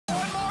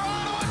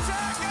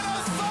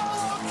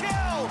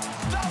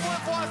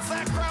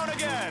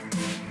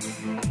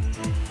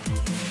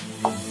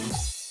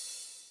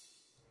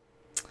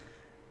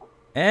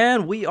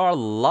And we are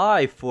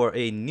live for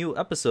a new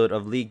episode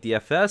of League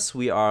DFS.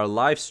 We are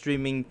live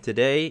streaming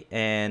today,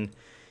 and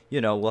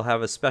we'll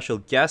have a special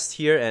guest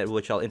here,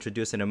 which I'll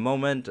introduce in a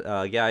moment,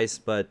 guys.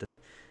 But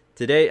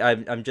today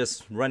I'm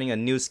just running a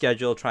new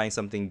schedule, trying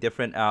something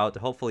different out.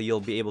 Hopefully,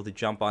 you'll be able to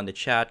jump on the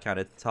chat, kind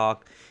of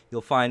talk.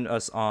 You'll find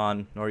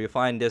you'll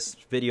find this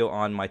video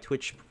on my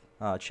Twitch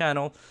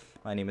channel.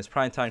 My name is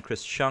Primetime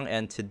Chris Chung,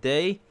 and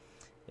today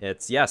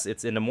it's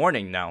in the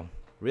morning now.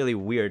 Really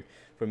weird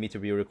for me to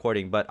be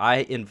recording, but I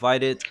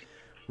invited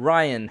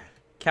Ryan,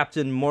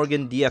 Captain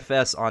Morgan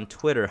DFS on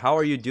Twitter. How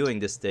are you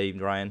doing this day,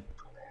 Ryan?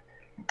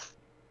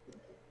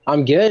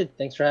 I'm good.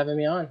 Thanks for having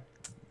me on.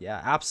 Yeah,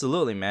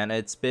 absolutely, man.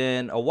 It's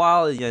been a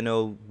while.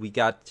 We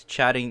got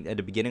chatting at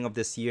the beginning of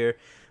this year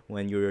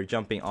when you were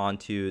jumping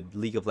onto the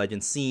League of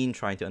Legends scene,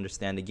 trying to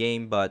understand the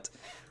game. But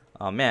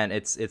man,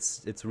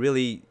 it's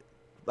really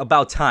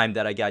about time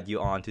that I got you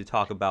on to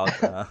talk about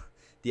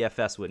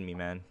DFS with me,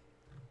 man.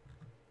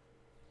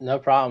 No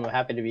problem. I'm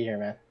happy to be here,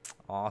 man.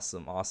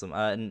 Awesome.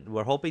 And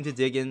we're hoping to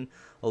dig in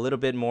a little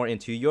bit more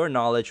into your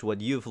knowledge, what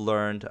you've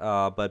learned.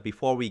 But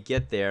before we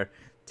get there,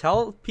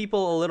 tell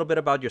people a little bit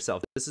about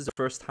yourself. This is the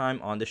first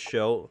time on the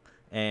show,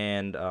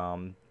 and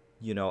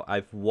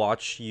I've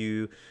watched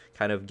you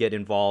kind of get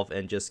involved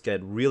and just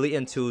get really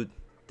into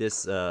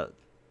this the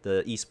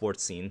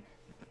esports scene.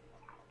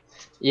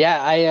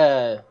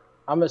 Yeah,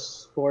 I'm a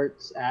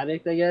sports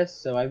addict, I guess.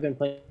 So I've been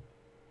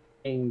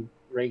playing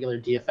regular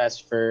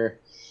DFS for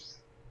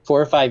 4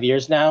 or 5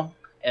 years now,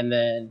 and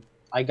then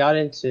I got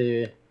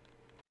into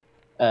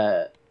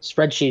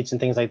spreadsheets and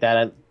things like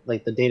that,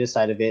 like the data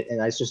side of it,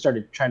 and I just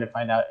started trying to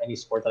find out any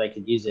sport that I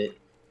could use it.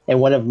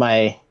 And one of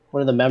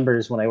the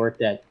members when I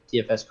worked at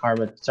DFS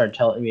Karma started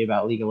telling me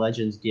about League of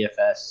Legends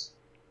DFS,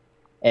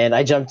 and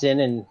I jumped in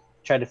and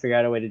tried to figure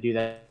out a way to do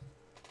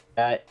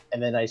that,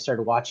 and then I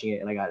started watching it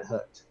and I got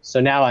hooked.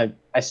 So now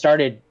I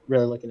started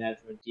really looking at it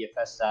from a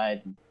DFS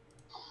side,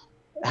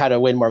 how to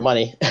win more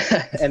money,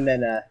 and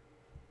then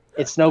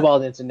it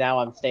snowballed into now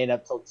I'm staying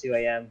up till 2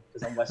 a.m.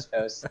 because I'm West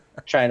Coast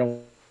trying to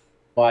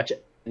watch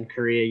in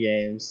Korea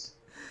games,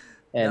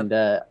 and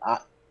I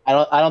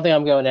don't think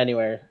I'm going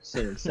anywhere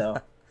soon. So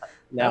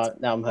now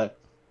I'm hooked.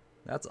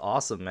 That's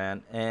awesome,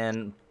 man.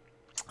 And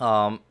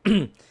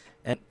and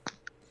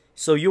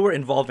so you were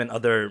involved in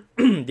other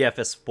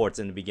DFS sports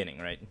in the beginning,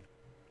 right?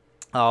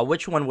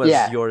 Which one was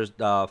Yeah,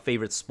 your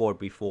favorite sport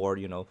before,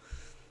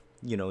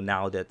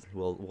 now that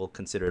we'll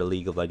consider the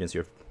League of Legends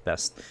your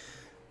best?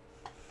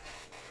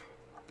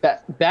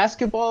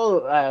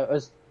 basketball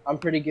I'm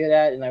pretty good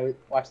at, and I would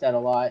watch that a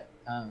lot.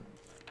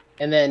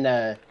 And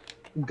then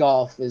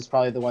golf is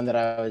probably the one that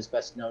I was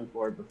best known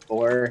for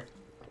before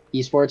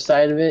esports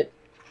side of it.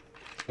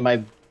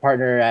 My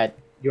partner at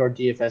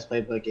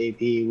YourDKPlaybook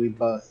AP, we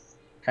both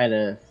kind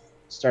of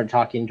started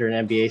talking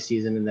during NBA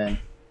season, and then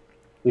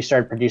we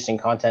started producing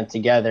content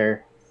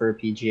together for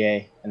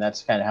PGA, and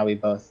that's kind of how we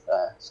both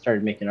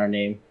started making our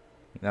name.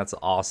 That's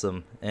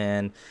awesome.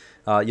 And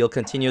you'll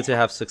continue to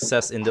have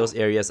success in those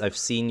areas. I've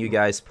seen you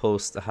guys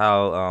post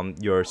how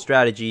your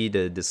strategy,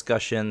 the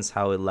discussions,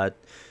 how it led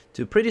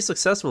to pretty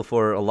successful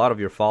for a lot of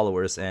your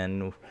followers,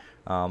 and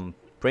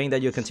praying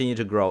that you continue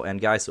to grow.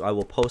 And guys, I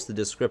will post the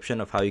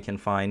description of how you can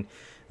find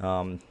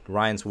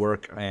Ryan's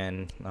work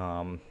and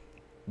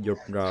your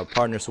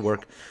partner's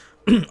work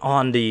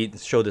on the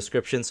show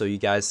description. So you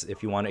guys,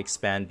 if you want to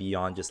expand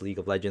beyond just League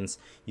of Legends,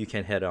 you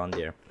can head on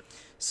there.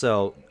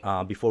 So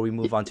before we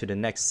move on to the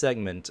next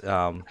segment,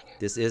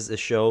 this is a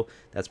show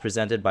that's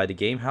presented by the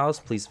Game Haus.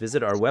 Please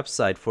visit our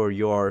website for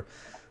your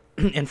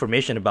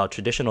information about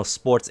traditional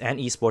sports and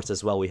esports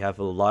as well. We have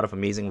a lot of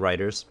amazing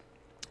writers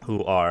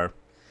who are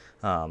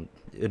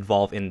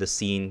involved in the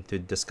scene to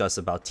discuss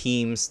about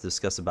teams,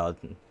 discuss about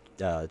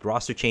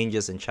roster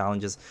changes and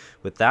challenges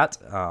with that.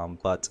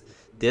 But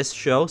this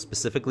show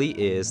specifically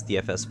is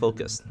DFS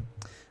focused.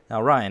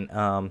 Now,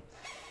 Ryan,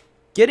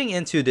 getting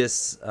into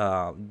this,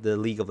 the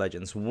League of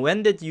Legends,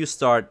 when did you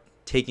start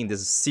taking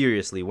this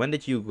seriously? When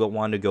did you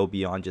want to go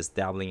beyond just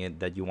dabbling in,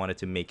 that you wanted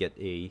to make it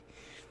a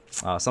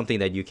something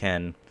that you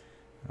can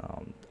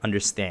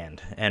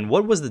understand? And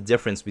what was the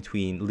difference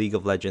between League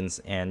of Legends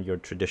and your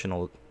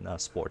traditional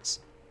sports?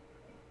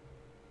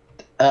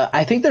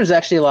 I think there's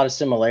actually a lot of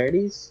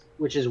similarities,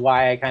 which is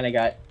why I kind of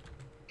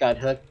got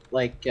hooked.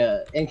 Like,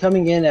 and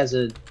coming in as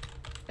a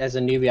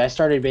newbie, I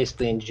started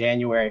basically in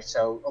January,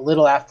 so a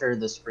little after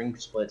the spring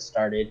split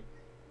started.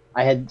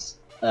 I had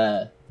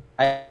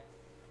I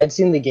had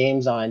seen the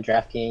games on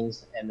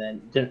DraftKings and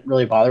then didn't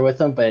really bother with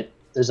them. But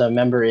there's a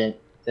member in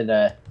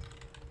that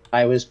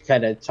I was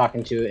kind of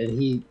talking to,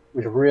 and he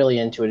was really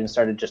into it and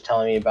started just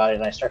telling me about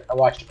it. And I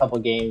watched a couple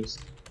games,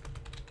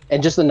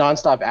 and just the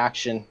nonstop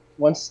action.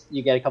 Once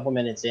you get a couple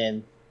minutes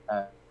in,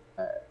 uh,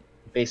 uh,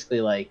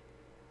 basically like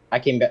I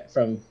came back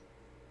from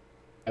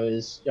I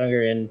was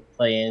younger and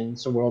playing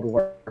some World of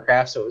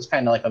Warcraft, so it was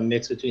kind of like a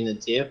mix between the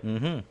two,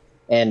 Mm-hmm.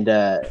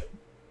 and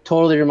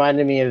totally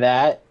reminded me of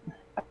that.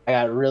 I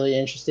got really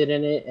interested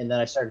in it, and then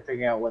I started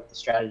figuring out what the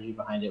strategy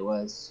behind it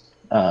was.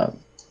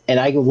 And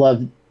I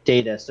love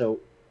data, so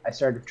I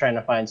started trying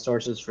to find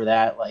sources for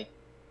that, like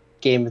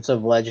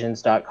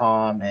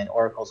gamesoflegends.com and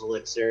Oracle's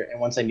Elixir. And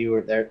once I knew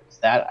where there was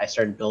that, I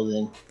started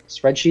building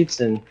spreadsheets,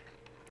 and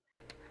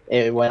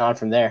it went on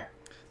from there.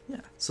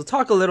 Yeah. So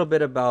talk a little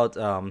bit about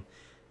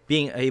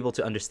being able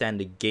to understand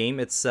the game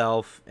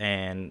itself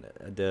and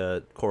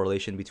the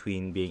correlation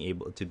between being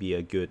able to be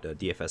a good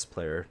DFS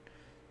player.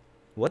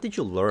 What did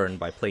you learn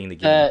by playing the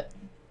game?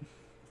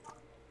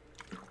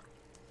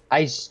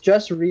 I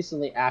just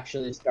recently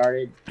actually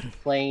started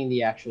playing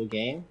the actual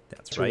game.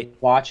 That's right.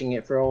 Watching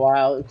it for a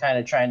while, kind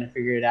of trying to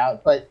figure it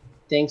out. But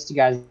thanks to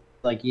guys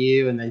like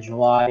you and then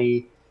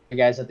Gelati, the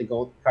guys at the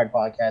Gold Card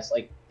Podcast,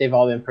 like they've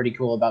all been pretty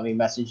cool about me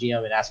messaging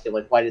them and asking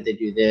like, why did they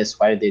do this?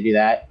 Why did they do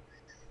that?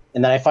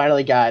 And then I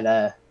finally got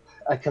a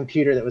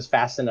computer that was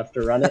fast enough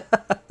to run it,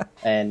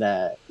 and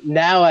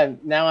now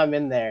I'm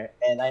in there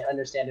and I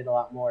understand it a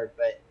lot more.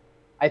 But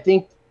I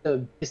think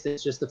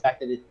it's just the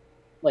fact that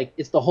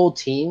it's the whole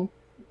team.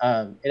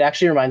 It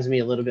actually reminds me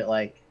a little bit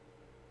like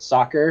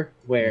soccer,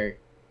 where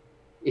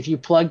if you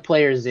plug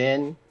players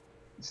in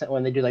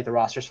when they do like the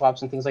roster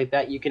swaps and things like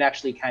that, you can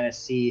actually kind of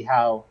see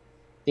how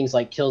things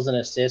like kills and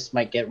assists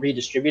might get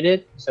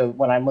redistributed. So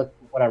when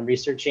I'm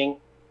researching,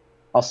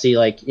 I'll see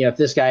like, if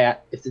this guy,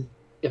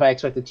 if I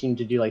expect the team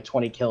to do like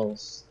 20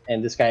 kills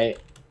and this guy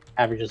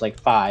averages like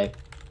 5,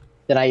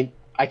 then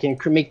I can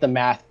make the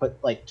math,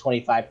 put like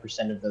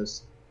 25% of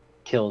those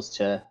kills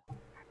to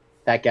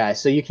that guy.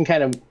 So you can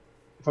kind of,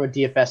 from a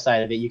DFS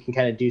side of it, you can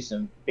kind of do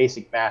some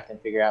basic math and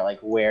figure out like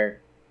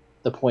where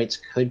the points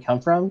could come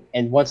from.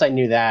 And once I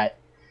knew that,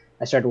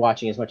 I started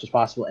watching as much as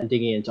possible and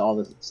digging into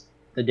all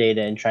the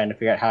data and trying to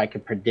figure out how I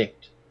could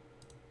predict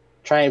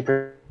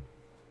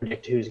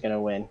who's going to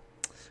win.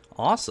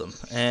 Awesome.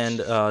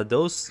 And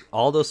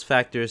all those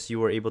factors, you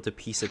were able to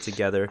piece it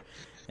together.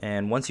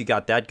 And once you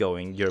got that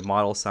going, your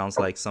model sounds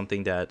like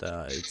something that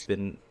it's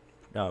been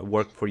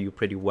worked for you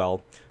pretty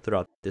well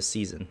throughout this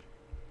season.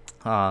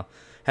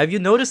 Have you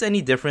noticed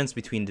any difference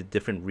between the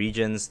different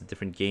regions, the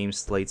different game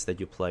slates that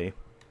you play?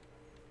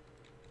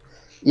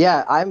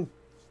 Yeah, I'm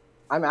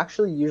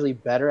actually usually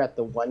better at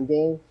the one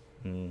game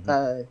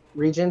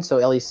region, so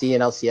LEC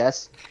and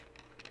LCS.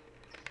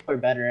 We're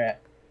better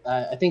at.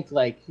 I think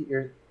like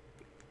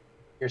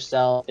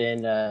yourself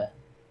and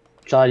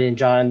Johnny and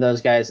John and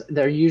those guys,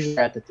 they're usually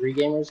at the 3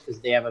 gamers because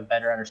they have a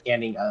better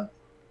understanding of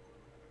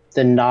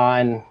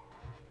the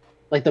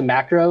the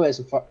macro as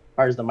far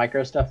as the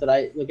micro stuff that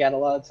I look at a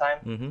lot of the time.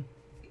 Mm-hmm.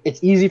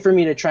 It's easy for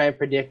me to try and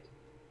predict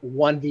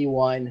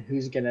 1v1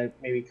 who's gonna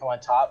maybe come on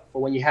top, but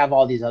when you have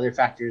all these other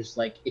factors,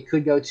 like it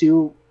could go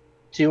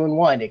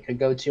 2-1, it could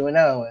go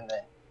 2-0, and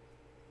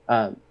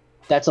then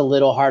that's a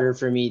little harder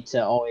for me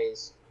to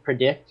always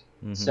predict.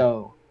 Mm-hmm.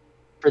 So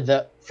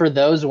for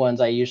those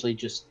ones, I usually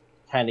just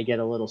kind of get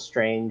a little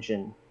strange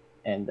and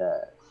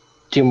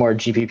do more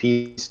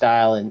GPP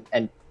style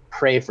and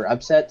pray for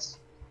upsets.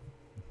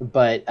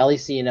 But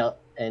LEC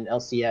and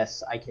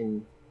LCS, I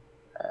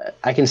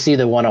can see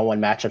the one-on-one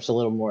matchups a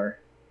little more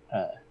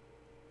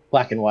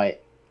black and white.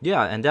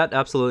 Yeah, and that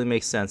absolutely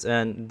makes sense,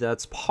 and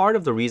that's part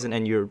of the reason.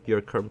 And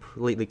you're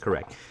completely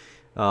correct.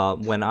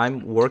 When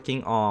I'm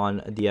working on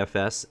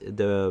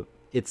DFS,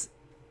 it's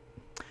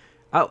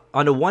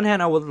on the one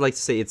hand, I would like to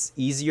say it's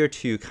easier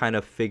to kind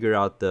of figure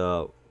out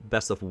the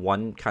best of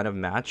one kind of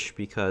match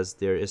because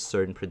there is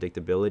certain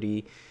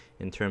predictability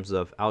in terms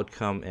of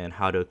outcome and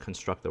how to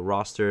construct the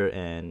roster,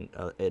 and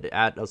it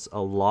adds a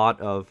lot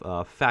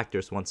of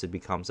factors once it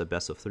becomes a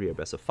best of 3 or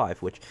best of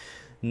 5, which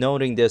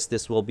noting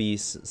this will be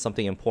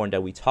something important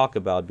that we talk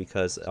about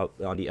because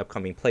on the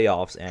upcoming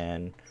playoffs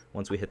and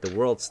once we hit the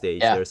world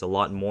stage, there's a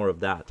lot more of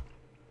that.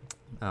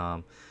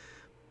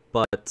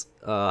 But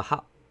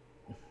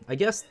I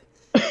guess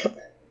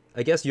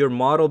your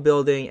model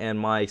building and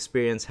my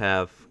experience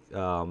have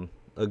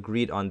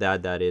agreed on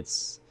that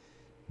it's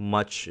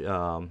much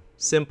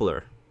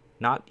simpler,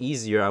 not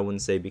easier, I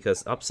wouldn't say,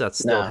 because upsets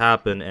still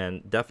happen,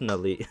 and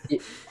definitely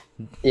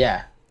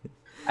yeah,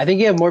 I think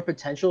you have more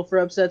potential for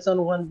upsets on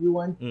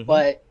 1v1,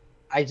 but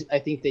I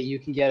think that you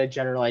can get a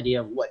general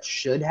idea of what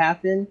should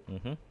happen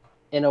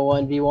in a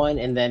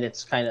 1v1, and then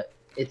it's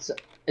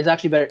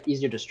actually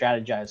easier to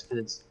strategize because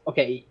it's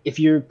okay if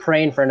you're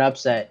praying for an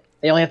upset.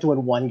 They only have to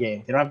win 1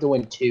 game. They don't have to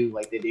win 2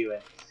 like they do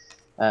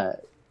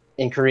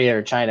in Korea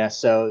or China.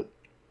 So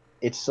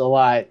it's a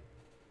lot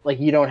like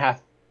you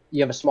have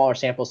a smaller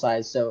sample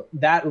size. So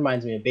that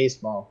reminds me of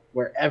baseball,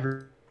 where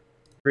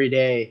every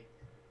day,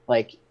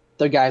 like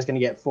the guy's going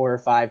to get 4 or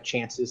 5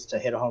 chances to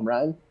hit a home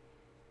run.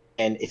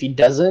 And if he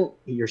doesn't,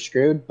 you're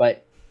screwed.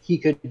 But he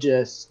could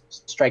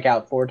just strike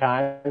out 4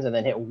 times and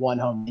then hit 1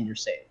 home and you're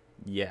safe.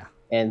 Yeah.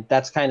 And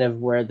that's kind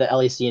of where the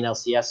LEC and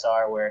LCS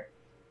are, where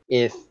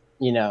if,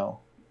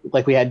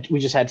 like we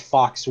just had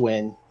Fox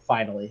win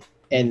finally,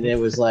 and it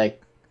was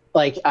like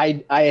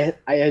I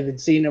had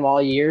seen them all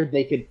year.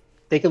 They could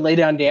lay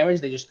down damage.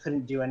 They just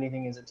couldn't do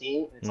anything as a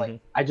team. It's like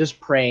I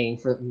just praying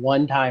for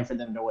one time for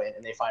them to win,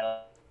 and they finally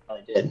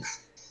did.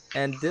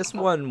 And this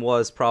one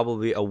was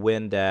probably a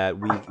win that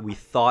we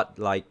thought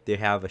like they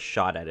have a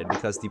shot at it,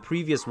 because the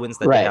previous wins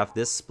that they have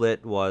this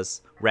split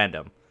was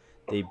random.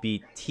 They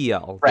beat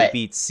TL, they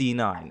beat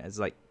C9. It's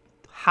like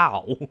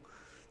how?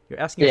 You're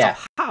asking Yeah.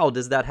 yourself, how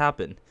does that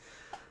happen?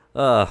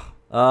 But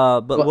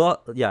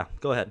well, yeah,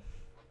 go ahead.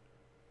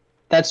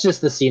 That's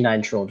just the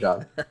C9 troll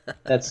job.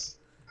 That's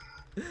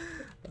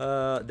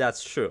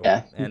true.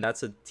 yeah. And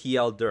that's a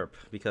TL derp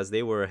because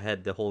they were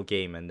ahead the whole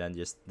game and then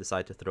just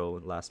decide to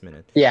throw last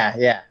minute.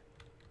 Yeah.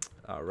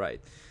 All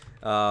right.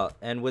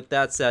 And with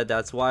that said,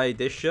 that's why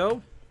this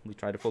show, we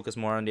try to focus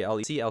more on the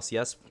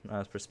LCS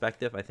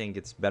perspective. I think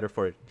it's better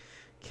for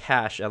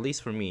Cash, at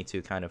least for me,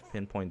 to kind of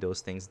pinpoint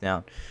those things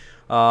down.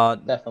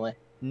 Definitely.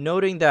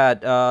 Noting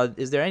that,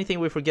 is there anything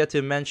we forget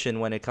to mention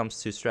when it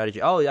comes to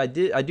strategy? Oh, I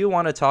do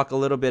want to talk a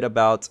little bit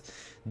about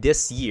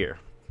this year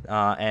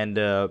and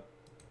the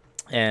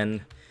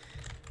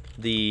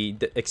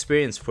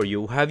experience for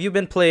you. Have you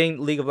been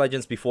playing League of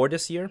Legends before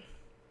this year?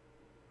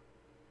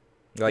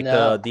 Like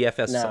No, the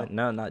DFS no. side?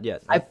 No, not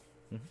yet.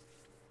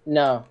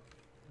 No.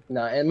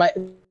 And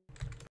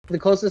the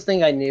closest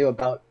thing I knew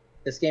about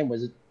this game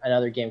was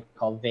another game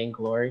called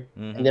Vainglory,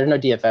 and there's no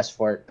DFS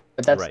for it.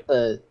 But that's Right.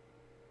 the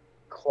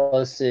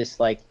closest,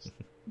 like,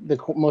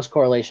 most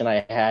correlation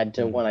I had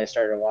to when I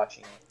started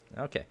watching it.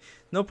 Okay,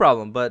 no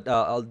problem. But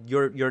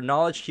your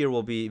knowledge here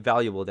will be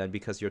valuable then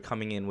because you're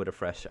coming in with a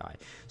fresh eye.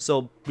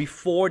 So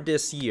before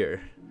this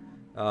year,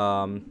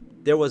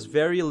 there was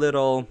very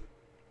little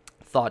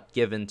thought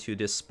given to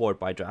this sport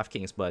by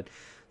DraftKings, but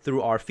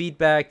through our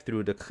feedback,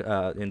 through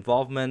the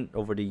involvement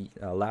over the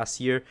last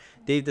year,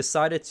 they've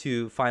decided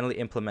to finally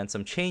implement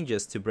some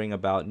changes to bring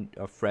about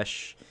a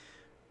fresh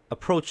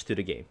approach to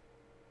the game.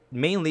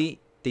 Mainly,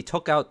 they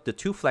took out the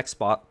 2 flex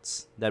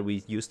spots that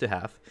we used to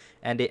have,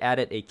 and they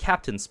added a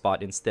captain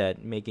spot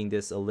instead, making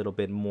this a little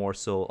bit more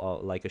so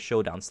like a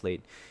showdown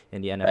slate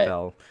in the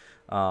NFL.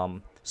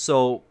 Right.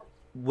 So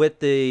with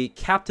the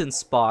captain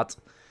spot,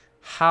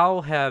 how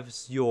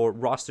has your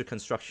roster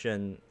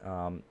construction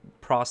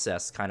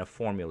process kind of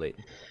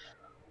formulated?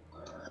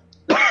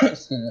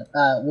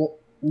 Well,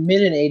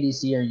 mid and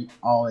ADC are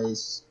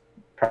always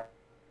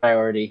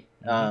priority.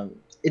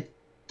 It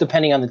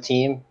depending on the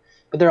team,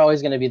 but they're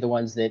always going to be the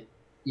ones that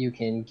you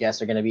can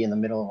guess are going to be in the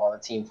middle of all the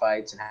team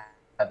fights and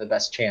have the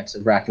best chance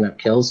of racking up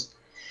kills.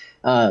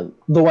 The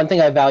one thing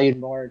I valued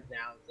more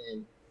now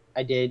than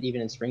I did even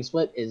in Spring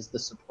Split is the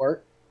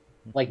support.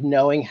 Like,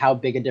 knowing how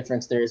big a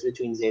difference there is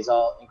between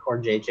Zazal and Core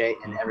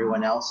JJ and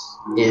everyone else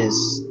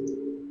is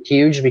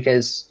huge,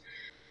 because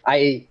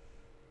I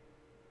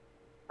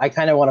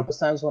kind of want to put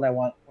times when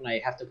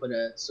I have to put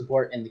a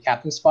support in the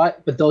captain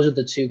spot, but those are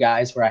the 2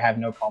 guys where I have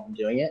no problem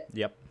doing it.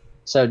 Yep.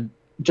 So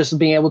just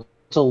being able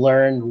to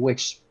learn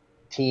which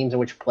teams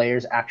and which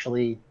players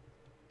actually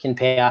can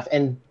pay off,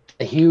 and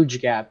a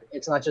huge gap.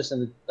 It's not just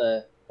in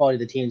the quality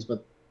of the teams,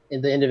 but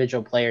in the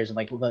individual players and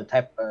like the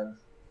type of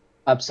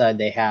upside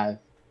they have,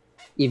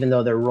 even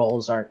though their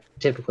roles aren't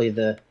typically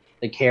the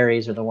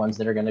carries or the ones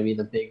that are going to be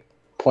the big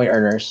point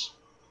earners.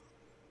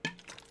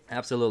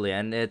 Absolutely,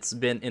 and it's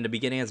been in the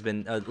beginning. It's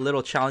been a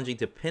little challenging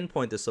to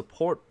pinpoint the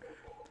support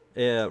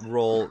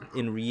role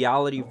in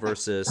reality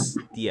versus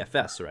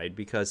DFS, right?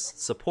 Because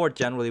support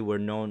generally we're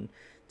known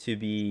to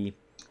be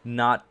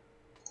not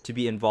to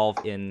be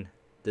involved in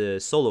the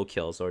solo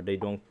kills, or they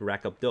don't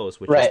rack up those,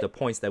 which is the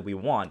points that we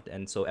want,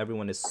 and so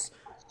everyone is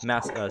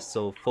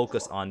so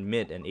focused on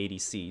mid and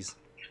ADCs.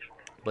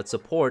 But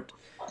support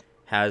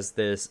has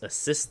this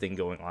assisting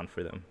going on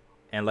for them.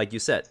 And like you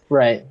said,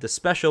 the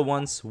special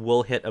ones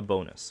will hit a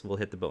bonus. Will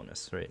hit the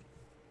bonus, right?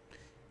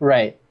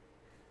 Right.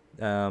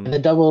 The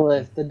double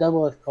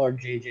with Core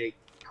JJ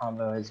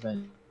combo has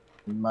been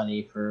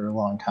money for a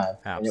long time.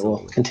 Absolutely. And it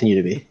will continue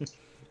to be.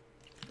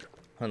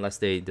 Unless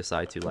they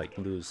decide to like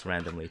lose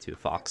randomly to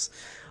Fox.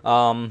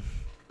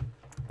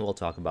 We'll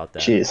talk about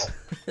that. Jeez.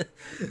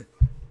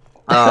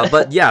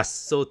 But yes,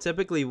 so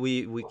typically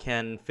we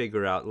can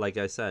figure out, like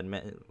I said,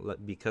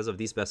 because of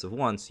these best of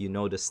ones, you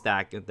know the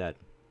stack that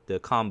the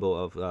combo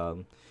of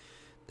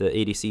the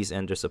ADCs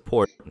and their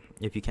support.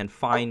 If you can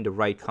find the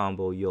right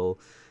combo, you'll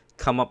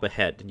come up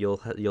ahead.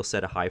 You'll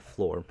set a high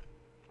floor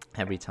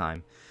every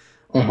time.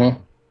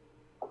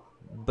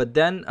 But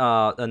then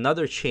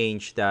another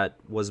change that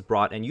was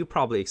brought, and you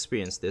probably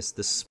experienced this,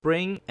 the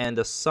spring and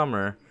the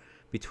summer,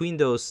 between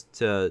those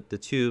the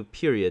 2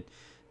 period,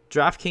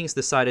 DraftKings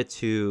decided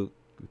to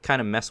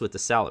kind of mess with the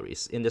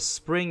salaries. In the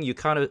spring, you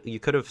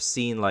could have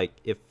seen, like,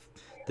 if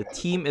the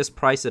team is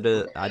priced at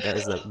that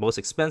is the most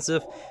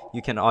expensive,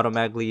 you can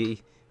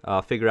automatically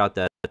figure out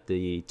that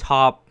the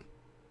top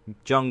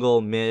jungle,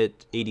 mid,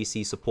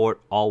 ADC support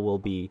all will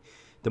be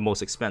the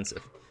most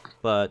expensive.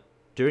 But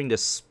during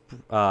this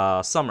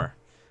summer,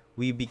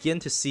 we begin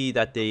to see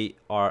that they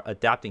are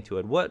adapting to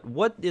it.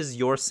 What is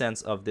your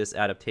sense of this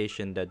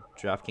adaptation that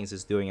DraftKings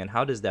is doing, and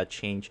how does that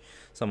change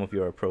some of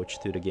your approach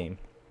to the game?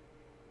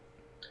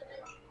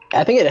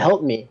 I think it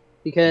helped me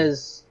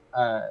because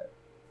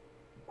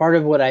part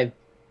of what I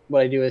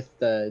do with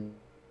the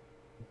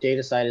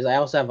data side is I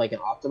also have like an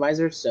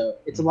optimizer, so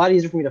it's a lot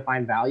easier for me to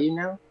find value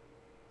now.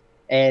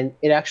 And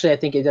it actually, I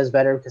think it does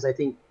better because I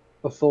think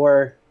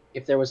before,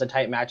 if there was a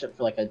tight matchup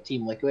for like a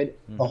Team Liquid,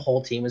 the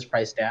whole team is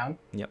priced down.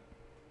 Yep.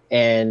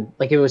 and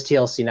like if it was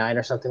TLC 9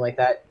 or something like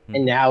that.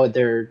 And now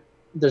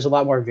there's a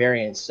lot more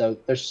variance, so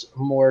there's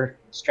more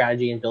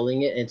strategy in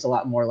building it. And it's a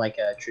lot more like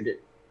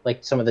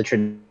like some of the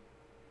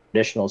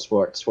traditional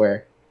sports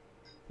where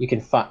you can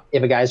find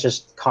if a guy's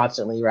just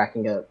constantly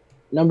racking up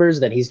numbers,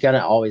 then he's gonna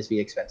always be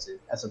expensive,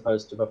 as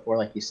opposed to before,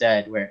 like you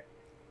said, where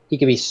he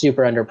could be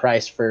super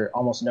underpriced for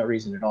almost no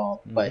reason at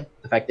all. But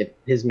the fact that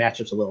his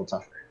matchup's a little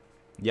tougher.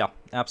 Yeah,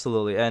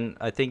 absolutely. And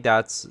I think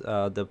that's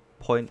the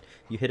point.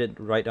 You hit it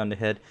right on the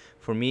head.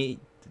 For me,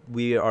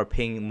 we are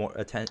paying more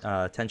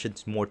attention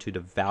more to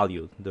the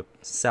value, the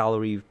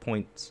salary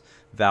points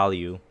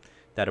value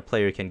that a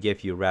player can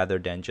give you, rather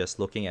than just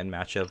looking at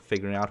matchup,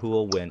 figuring out who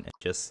will win, and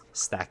just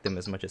stack them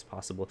as much as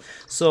possible.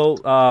 So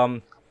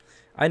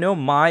I know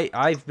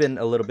I've been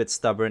a little bit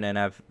stubborn, and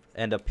I've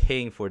end up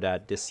paying for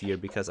that this year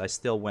because I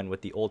still went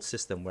with the old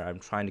system where I'm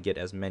trying to get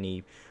as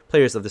many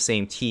players of the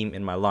same team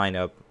in my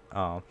lineup.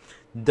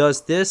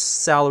 Does this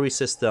salary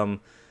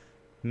system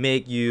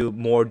make you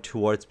more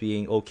towards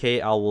being okay,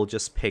 I will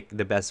just pick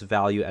the best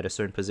value at a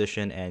certain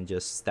position and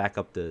just stack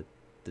up the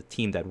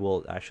team that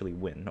will actually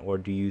win? Or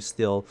do you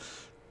still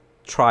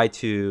try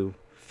to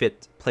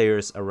fit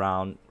players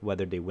around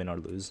whether they win or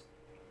lose?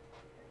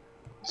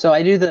 So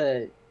I do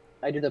the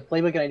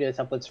playbook, and I do the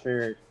templates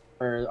for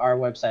our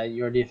website,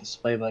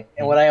 YourDKPlaybook. Playbook.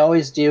 And what I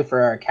always do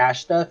for our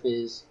cash stuff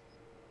is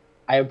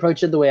I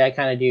approach it the way I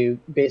kind of do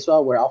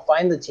baseball, where I'll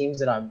find the teams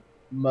that I'm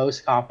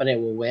most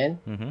confident will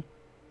win.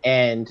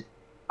 And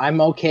I'm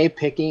okay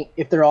picking,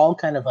 if they're all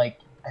kind of like,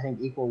 I think,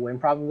 equal win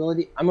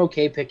probability, I'm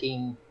okay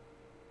picking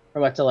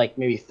from up to like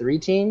maybe 3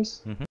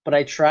 teams. But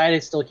I try to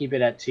still keep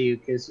it at 2,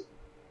 because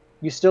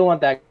you still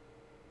want that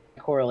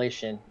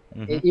correlation.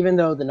 Even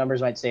though the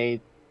numbers might say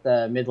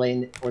the mid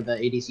lane or the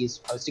ADC is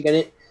supposed to get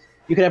it,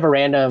 you could have a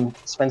random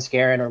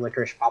Svenskeren or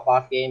Licorice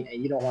pop-off game,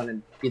 and you don't want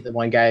to be the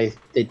one guy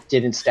that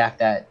didn't stack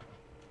that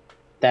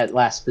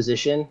last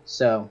position.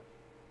 So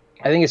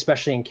I think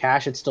especially in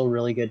cash, it's still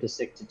really good to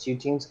stick to 2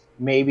 teams,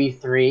 maybe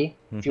 3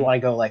 if you want to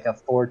go like a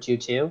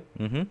 4-2-2.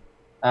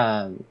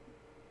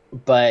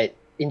 But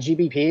in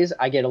GBPs,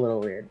 I get a little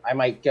weird. I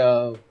might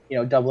go,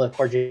 double it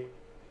for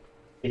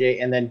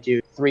JJ and then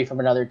do 3 from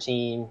another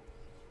team,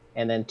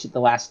 and then the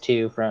last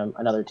 2 from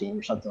another team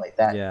or something like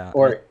that. Yeah.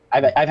 Or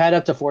I've had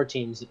up to 4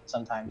 teams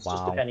sometimes,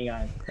 just depending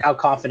on how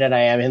confident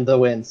I am in the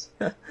wins.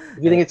 If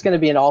you think it's going to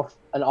be an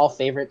all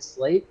favorite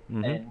slate,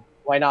 and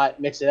why not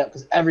mix it up?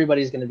 Because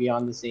everybody's going to be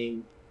on the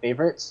same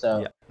favorites,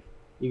 so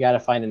you got to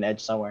find an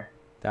edge somewhere.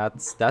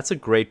 That's a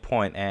great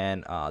point,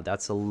 and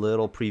that's a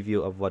little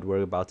preview of what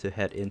we're about to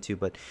head into.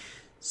 But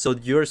so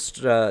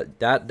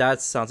that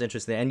sounds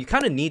interesting, and you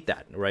kind of need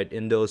that, right,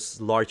 in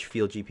those large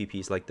field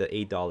GPPs like the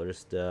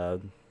 $8,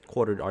 the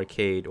quartered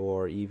arcade,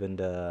 or even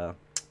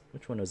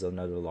which one is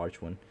another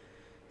large one?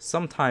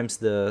 Sometimes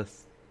the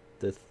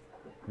 $1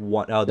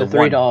 and the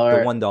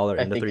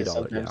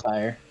 $3.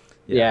 Higher.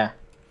 Yeah.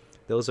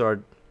 Those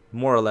are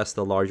more or less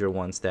the larger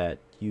ones that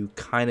you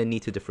kind of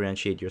need to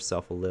differentiate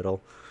yourself a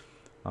little.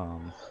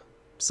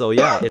 So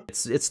yeah,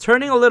 it's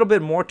turning a little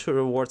bit more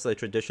towards like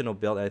traditional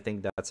build. I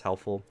think that's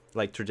helpful,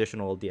 like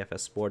traditional DFS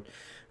sport.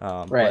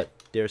 But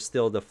there's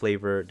still the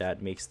flavor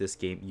that makes this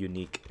game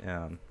unique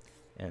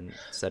and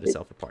set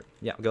itself apart.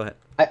 Yeah, go ahead.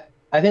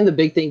 I think the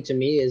big thing to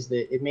me is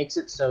that it makes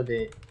it so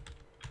that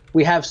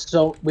we have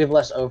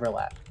less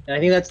overlap, and I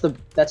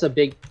think that's a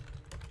big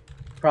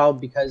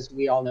problem, because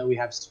we all know we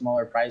have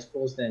smaller prize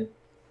pools than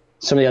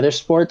some of the other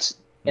sports,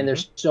 and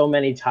there's so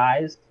many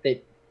ties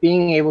that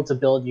being able to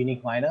build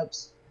unique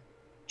lineups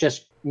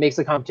just makes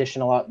the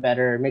competition a lot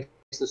better, makes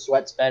the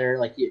sweats better.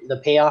 Like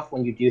the payoff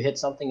when you do hit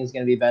something is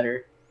going to be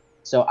better.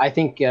 So I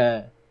think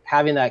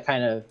having that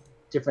kind of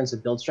difference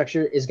of build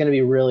structure is going to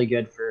be really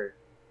good for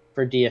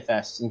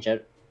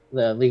DFS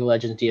the League of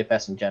Legends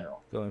DFS in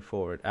general. Going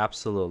forward,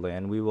 absolutely,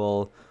 and we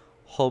will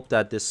hope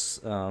that this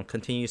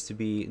continues to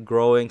be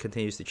growing,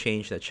 continues to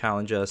change, that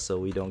challenge us, so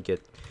we don't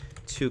get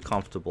too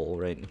comfortable,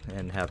 right,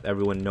 and have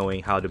everyone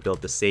knowing how to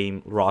build the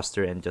same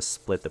roster and just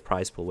split the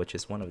prize pool, which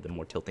is one of the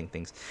more tilting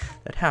things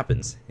that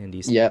happens in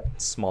these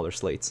smaller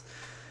slates.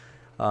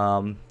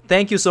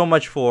 Thank you so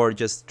much for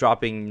just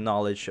dropping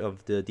knowledge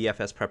of the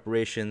DFS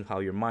preparation, how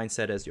your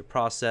mindset is, your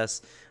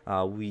process.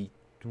 We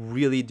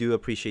really do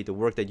appreciate the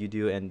work that you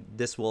do, and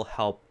this will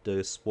help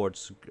the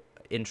sports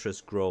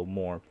interest grow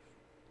more.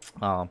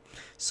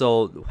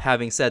 So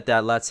having said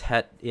that, let's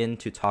head in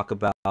to talk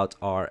about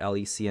our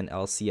LEC and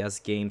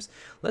LCS games.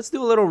 Let's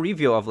do a little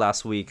review of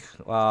last week.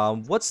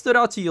 What stood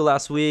out to you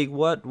last week?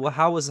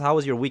 How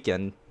was your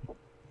weekend?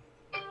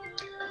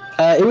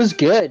 It was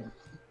good.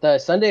 The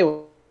Sunday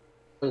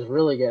was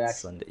really good, actually.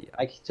 Sunday, yeah.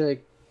 I took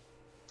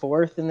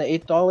 4th in the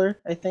 $8,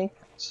 I think.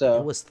 So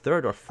it was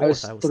 3rd or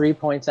 4th. I was 3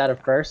 points out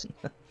of 1st.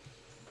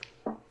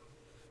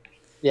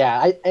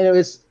 Yeah, and it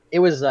was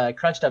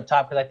crunched up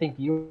top, because I think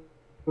you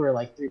were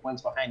like 3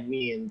 points behind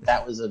me, and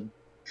that was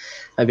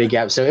a big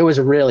gap. So it was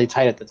really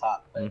tight at the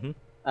top.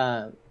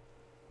 But,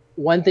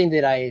 one thing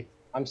that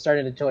I'm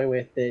starting to toy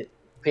with that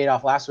paid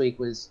off last week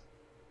was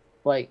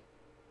like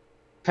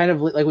kind of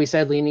like we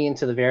said, leaning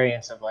into the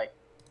variance of like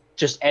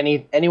just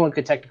anyone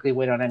could technically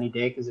win on any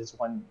day because it's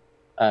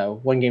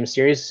one game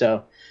series.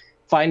 So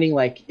finding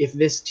like if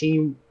this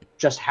team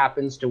just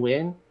happens to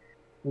win,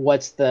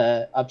 what's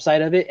the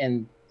upside of it?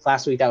 And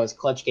last week that was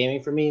clutch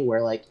gaming for me,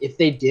 where like if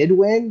they did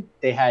win,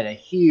 they had a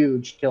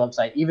huge kill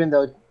upside, even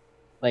though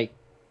like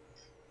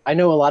I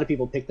know a lot of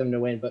people picked them to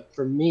win, but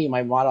for me,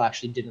 my model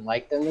actually didn't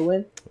like them to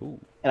win. Ooh.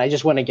 And I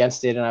just went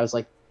against it, and I was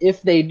like,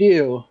 if they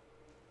do,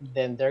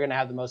 then they're gonna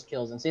have the most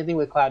kills. And same thing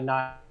with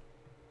Cloud9,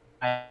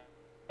 and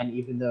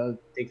even though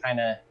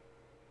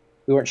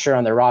we weren't sure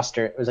on their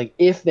roster, it was like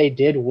if they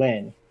did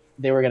win,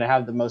 they were gonna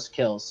have the most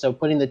kills. So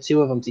putting the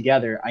two of them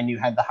together, I knew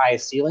had the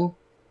highest ceiling,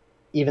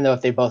 even though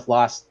if they both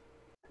lost,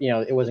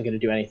 it wasn't gonna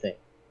do anything.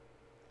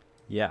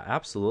 Yeah,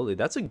 absolutely.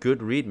 That's a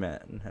good read,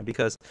 man.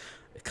 Because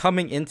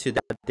coming into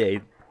that day,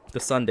 the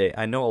Sunday,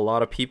 I know a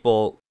lot of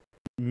people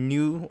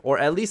knew, or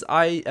at least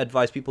I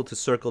advise people to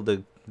circle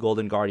the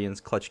Golden Guardians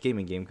clutch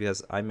gaming game,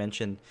 because I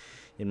mentioned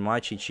in my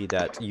cheat sheet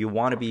that you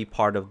want to be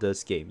part of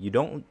this game. You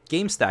don't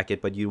game stack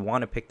it, but you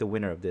want to pick the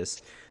winner of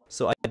this.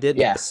 So I did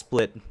a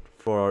split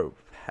for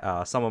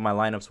some of my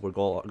lineups were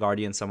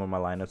Guardians, some of my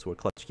lineups were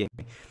clutch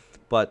gaming.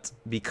 But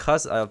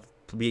because of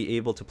being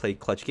able to play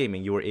clutch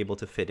gaming, you were able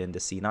to fit in the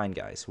C9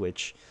 guys,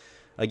 which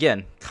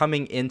again,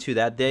 coming into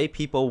that day,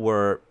 people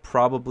were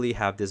probably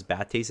have this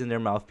bad taste in their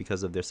mouth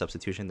because of their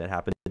substitution that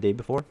happened the day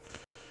before.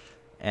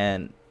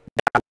 And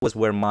that was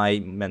where my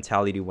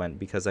mentality went,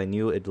 because I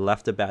knew it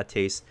left a bad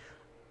taste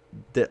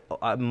that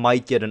I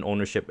might get an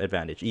ownership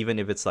advantage, even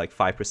if it's like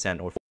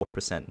 5% or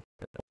 4%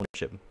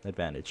 ownership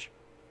advantage.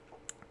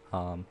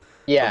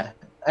 Yeah,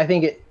 I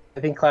think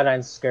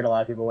Cloud9 scared a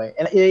lot of people away.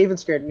 And it even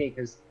scared me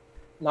because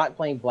not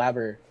playing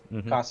Blabber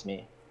cost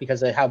me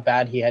because of how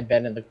bad he had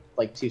been in the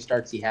like 2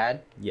 starts he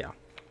had. Yeah.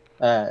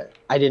 I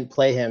didn't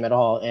play him at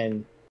all,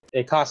 and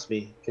it cost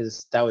me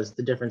because that was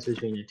the difference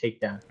between a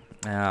takedown.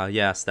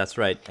 Yes, that's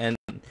right. And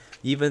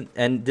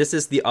this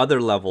is the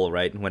other level,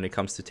 right? When it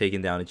comes to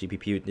taking down a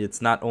GPP,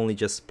 it's not only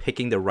just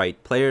picking the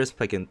right players,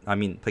 picking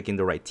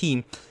the right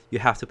team. You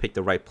have to pick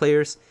the right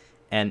players,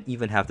 and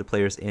even have the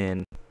players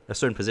in a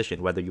certain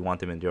position, whether you want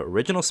them in their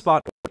original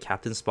spot or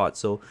captain spot.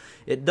 So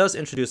it does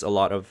introduce a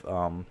lot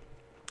of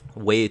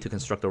way to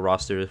construct a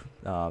roster,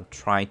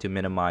 trying to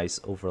minimize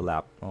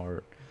overlap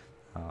or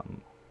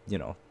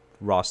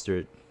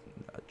roster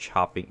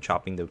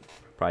chopping the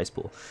prize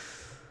pool.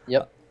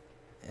 Yep.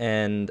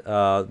 And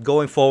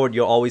going forward,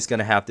 you're always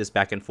gonna have this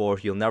back and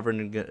forth. You're never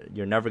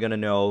gonna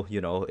know,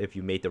 if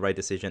you made the right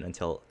decision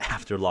until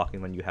after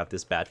locking, when you have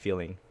this bad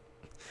feeling.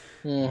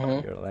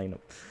 Your lineup.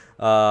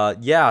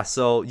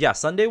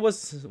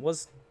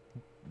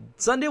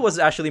 Sunday was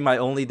actually my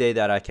only day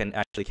that I can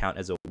actually count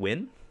as a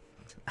win,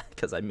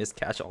 because I missed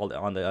cash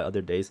on the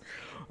other days.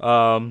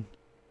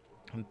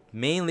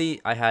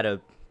 Mainly, I had a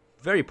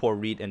very poor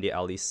read in the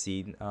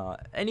LEC.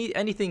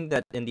 Anything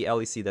that in the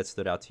LEC that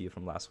stood out to you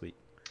from last week?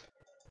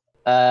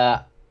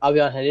 I'll be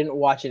honest, I didn't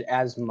watch it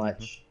as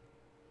much.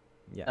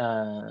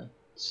 Yeah.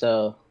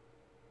 So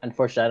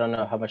unfortunately, I don't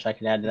know how much I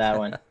can add to that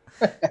one.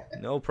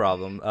 No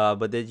problem.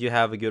 But did you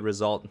have a good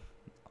result?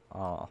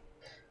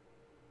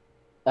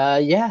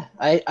 Yeah,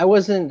 I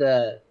wasn't.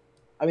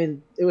 I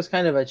mean, it was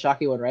kind of a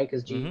chalky one, right?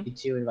 Because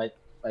G2 and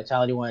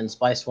Vitality won,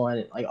 Splice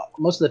won, like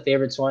most of the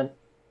favorites won.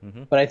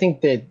 But I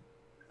think the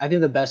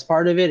best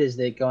part of it is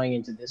that going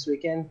into this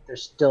weekend,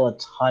 there's still a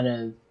ton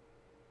of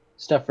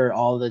stuff for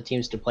all the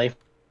teams to play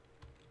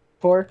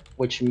for,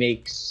 which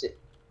makes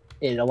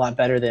it a lot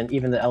better than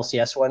even the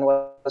LCS one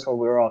was, where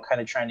we were all kind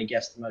of trying to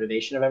guess the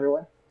motivation of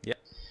everyone. Yeah.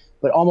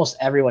 But almost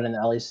everyone in the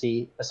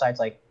LEC, besides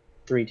like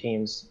 3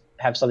 teams,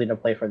 have something to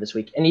play for this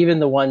week. And even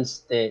the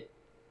ones that,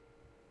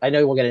 I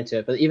know we'll get into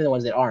it, but even the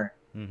ones that aren't,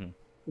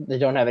 that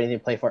don't have anything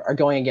to play for, are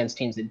going against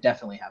teams that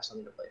definitely have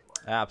something to play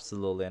for.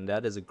 Absolutely, and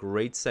that is a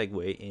great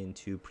segue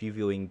into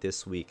previewing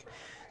this week.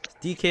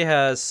 DK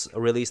has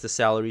released the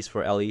salaries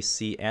for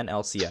LEC and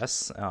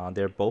LCS.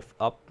 They're both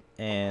up,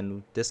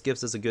 and this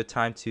gives us a good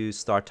time to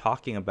start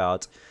talking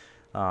about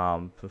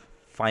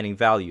finding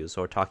values,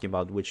 or talking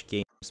about which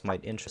games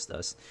might interest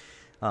us.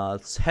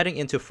 Heading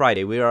into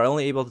Friday, we are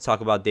only able to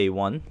talk about day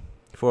 1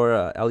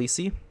 for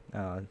LEC,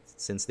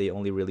 since they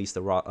only released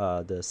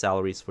the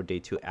salaries for day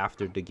 2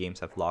 after the games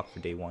have locked for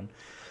day 1.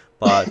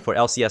 But for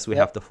LCS, we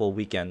have the full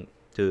weekend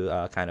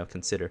to kind of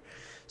consider.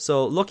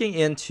 So looking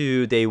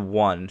into day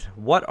 1,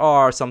 what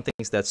are some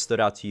things that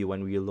stood out to you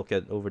when you look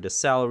over the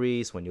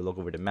salaries, when you look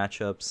over the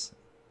matchups?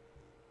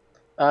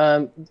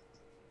 The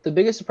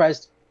biggest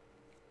surprise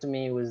to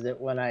me was that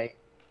when I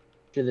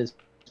did this,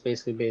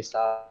 basically based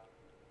off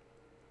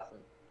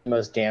the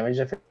most damage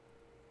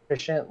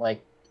efficient,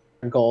 like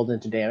gold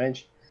into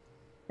damage.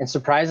 And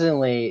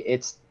surprisingly,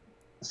 it's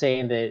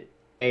saying that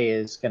A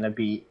is going to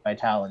beat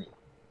Vitality,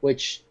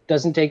 which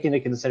doesn't take into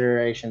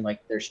consideration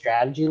like their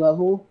strategy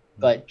level,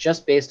 but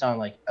just based on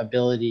like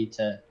ability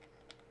to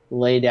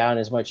lay down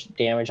as much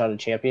damage on the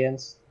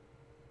champions,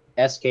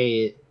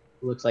 SK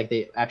looks like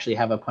they actually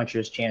have a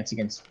puncher's chance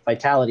against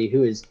Vitality,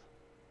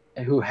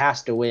 who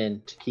has to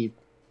win to keep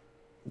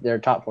their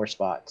top 4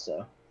 spot.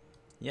 So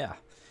yeah,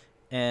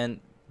 and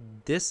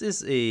This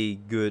is a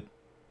good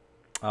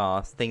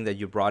thing that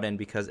you brought in,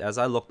 because as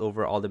I looked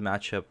over all the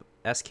matchup,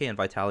 SK and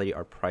Vitality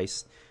are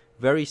priced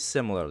very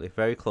similarly,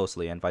 very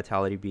closely, and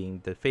Vitality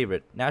being the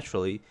favorite,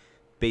 naturally,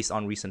 based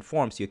on recent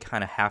forms, you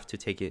kind of have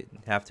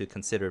to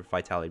consider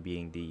Vitality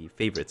being the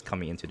favorites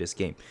coming into this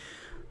game.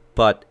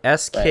 But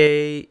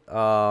SK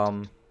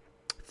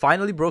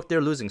finally broke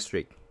their losing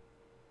streak.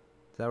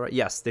 Is that right?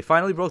 Yes, they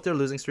finally broke their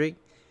losing streak.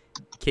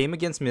 Came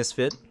against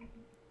Misfit.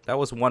 That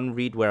was one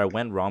read where I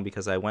went wrong,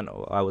 because I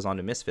was on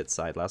the Misfit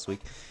side last week.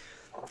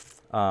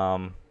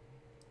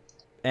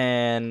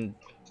 And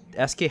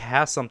SK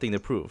has something to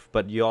prove,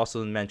 but you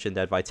also mentioned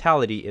that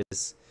Vitality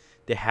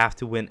they have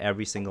to win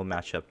every single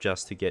matchup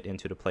just to get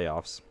into the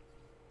playoffs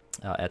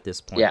at this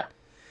point.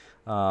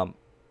 Yeah.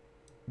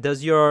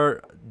 Does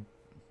your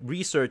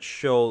research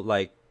show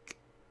like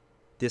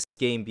this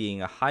game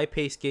being a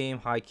high-paced game,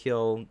 high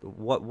kill?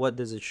 What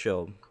does it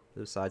show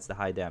besides the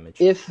high damage?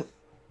 If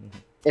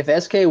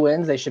SK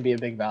wins, they should be a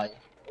big value.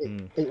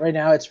 Right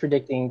now, it's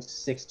predicting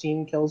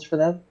 16 kills for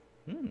them,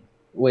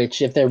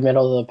 which, if they're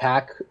middle of the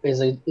pack,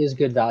 is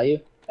good value.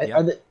 Yeah.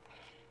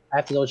 I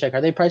have to double check.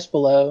 Are they priced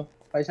below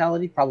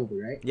Vitality?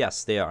 Probably, right?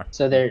 Yes, they are.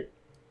 So they're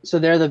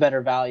the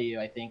better value,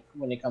 I think,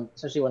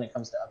 especially when it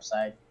comes to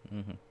upside.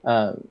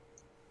 I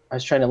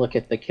was trying to look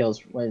at the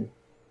kills when.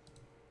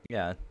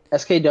 Yeah.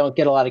 SK don't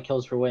get a lot of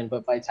kills per win,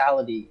 but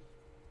Vitality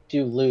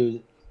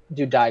do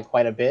die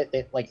quite a bit.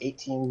 They like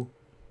 18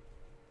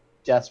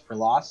 deaths per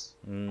loss,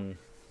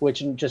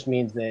 which just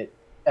means that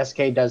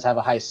SK does have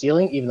a high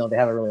ceiling, even though they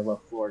have a really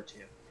low floor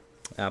too.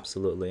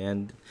 Absolutely,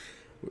 and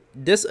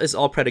this is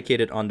all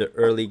predicated on the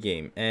early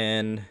game.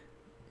 And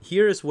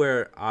here's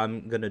where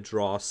I'm gonna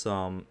draw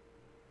some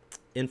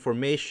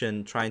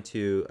information, trying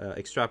to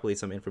extrapolate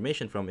some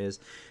information from, is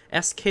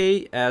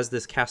SK, as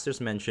this casters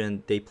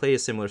mentioned, they play a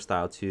similar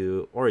style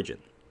to Origin.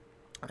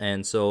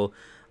 And so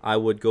I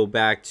would go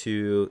back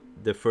to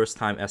the first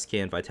time SK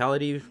and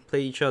Vitality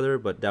played each other,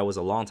 but that was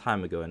a long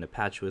time ago and the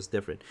patch was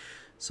different.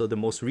 So the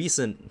most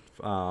recent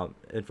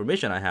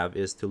information I have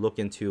is to look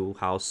into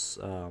how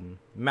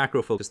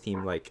macro-focused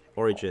team like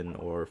Origin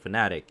or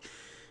Fnatic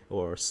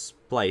or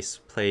Splice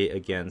play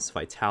against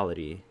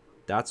Vitality.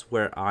 That's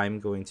where I'm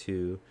going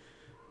to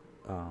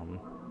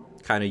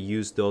kind of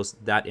use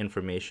that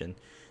information.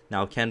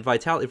 Now,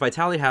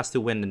 Vitality has to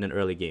win in an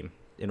early game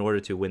in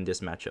order to win this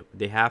matchup.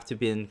 They have to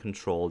be in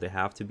control. They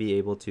have to be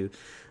able to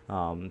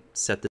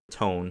set the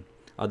tone.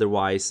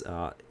 Otherwise,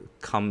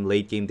 come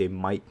late game, they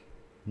might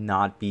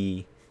not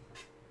be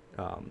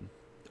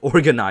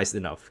organized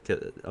enough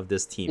of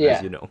this team,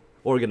 as you know.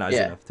 Organized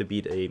enough to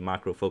beat a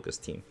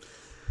macro-focused team.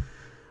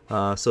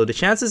 So the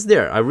chance is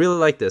there. I really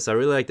like this. I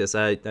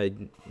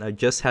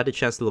just had a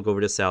chance to look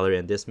over the salary,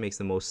 and this makes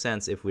the most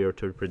sense if we were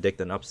to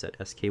predict an upset.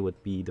 SK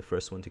would be the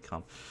first one to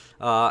come.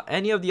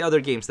 Any of the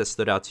other games that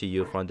stood out to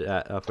you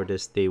for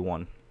this day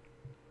one?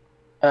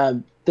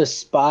 The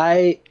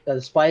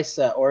Spice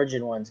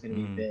Origin one's going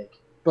to be big,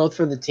 both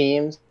for the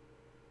teams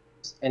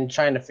and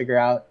trying to figure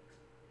out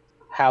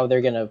how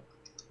they're gonna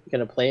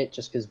play it,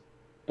 just because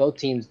both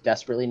teams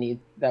desperately need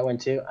that one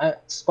too.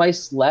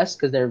 Spice less,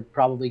 because they're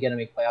probably going to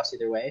make playoffs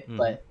either way,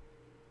 but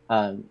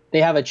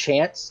they have a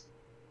chance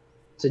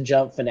to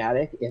jump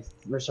Fnatic if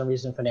for some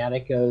reason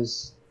Fnatic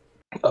goes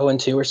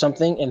 0-2 or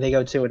something and they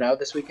go 2-0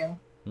 this weekend.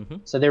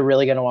 So they're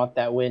really going to want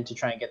that win to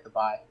try and get the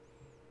bye.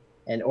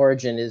 And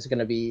Origin is going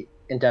to be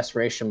in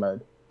desperation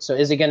mode. So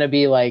is it going to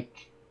be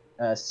like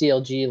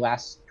CLG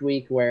last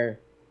week, where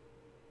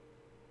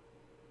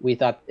we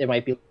thought it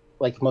might be,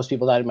 like most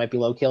people thought it might be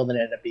low killed and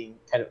it ended up being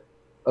kind of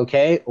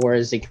okay? Or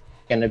is it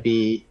going to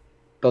be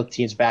both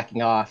teams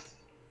backing off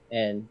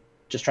and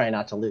just trying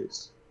not to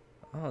lose?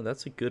 Oh,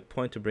 that's a good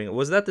point to bring up.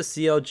 Was that the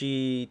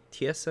CLG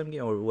TSM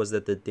game, or was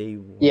that the day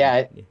one?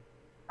 Yeah.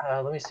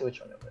 Let me see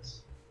which one it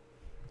was.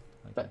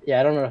 Okay. But yeah,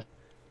 I don't know.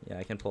 Yeah,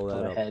 I can pull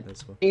that up. I think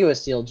it was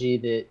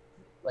CLG that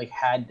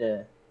had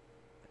to.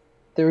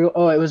 It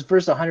was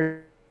versus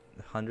 100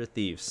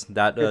 Thieves.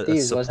 That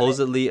Thieves,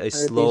 supposedly a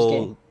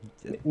slow.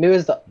 Maybe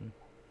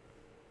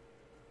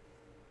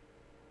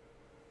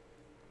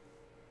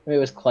it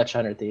was Clutch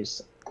 100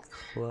 Thieves.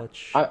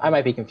 Clutch. I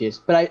might be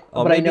confused, but I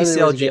maybe know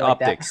CLG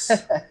Optics.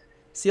 Like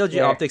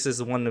CLG Optics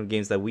is one of the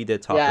games that we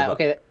did talk about.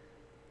 Yeah.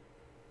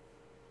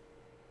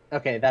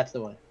 Okay, that's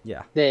the one.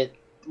 Yeah. That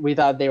we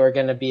thought they were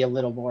going to be a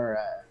little more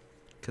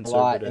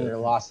conservative in their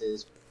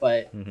losses,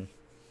 but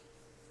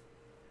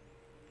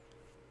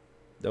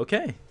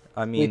okay.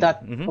 I mean, we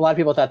thought a lot of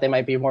people thought they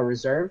might be more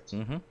reserved,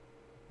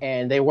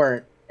 and they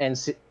weren't, and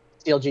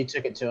CLG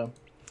took it to them.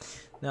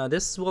 Now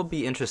this will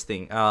be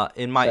interesting.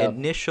 In my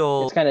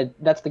initial, it's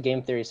that's the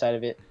game theory side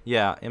of it.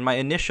 Yeah, in my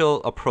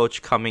initial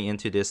approach coming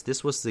into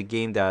this was the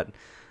game that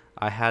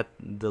I had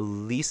the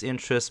least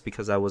interest,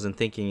 because I wasn't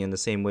thinking in the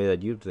same way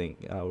that you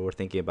were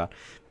thinking about.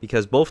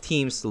 Because both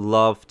teams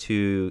love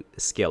to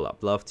scale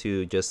up, love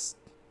to just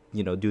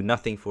do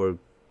nothing for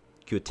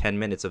good 10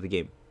 minutes of the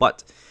game.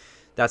 But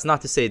that's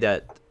not to say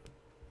that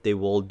they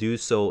will do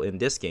so in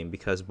this game,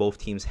 because both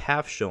teams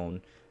have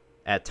shown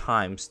at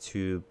times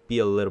to be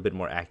a little bit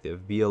more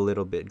active, be a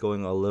little bit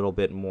going a little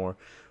bit more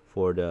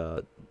for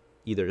the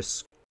either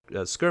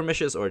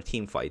skirmishes or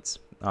team fights.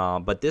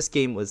 But this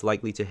game was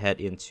likely to head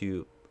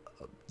into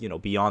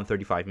beyond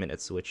 35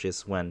 minutes, which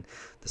is when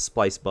the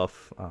splice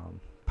buff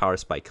power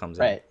spike comes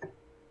in.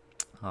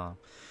 Right.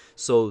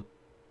 So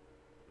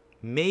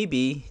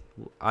maybe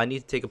I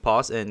need to take a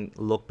pause and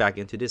look back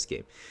into this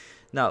game.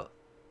 Now,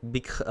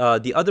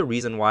 the other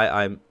reason why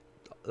I'm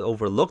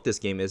overlooked this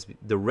game is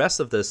the rest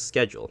of the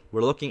schedule.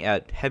 We're looking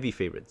at heavy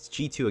favorites: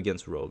 G2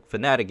 against Rogue,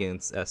 Fnatic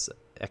against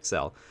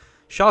XL,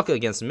 Schalke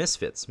against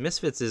Misfits.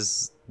 Misfits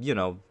is,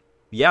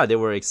 they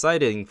were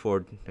exciting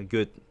for a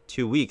good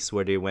 2 weeks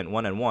where they went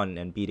 1-1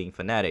 and beating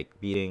Fnatic,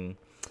 beating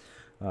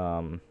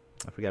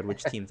I forgot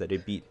which teams that they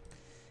beat,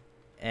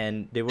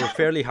 and they were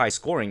fairly high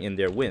scoring in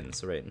their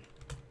wins, right?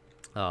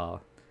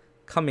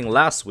 Coming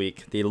last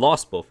week, they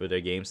lost both of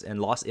their games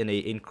and lost in a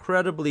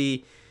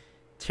incredibly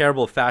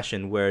terrible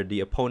fashion where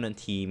the opponent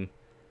team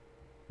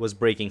was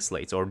breaking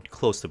slates or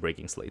close to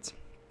breaking slates,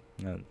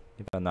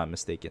 if I'm not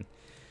mistaken.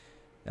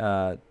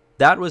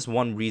 That was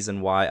one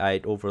reason why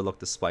I overlooked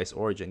the Splice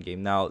Origin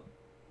game. Now,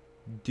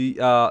 do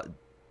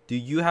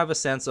you have a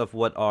sense of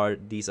what are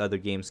these other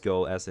games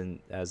go as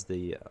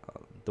the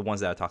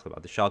ones that I talked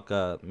about, the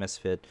Schalke,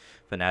 Misfit,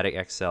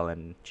 Fnatic XL,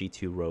 and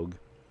G2 Rogue?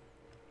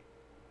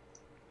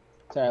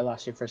 Sorry, I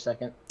lost you for a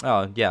second.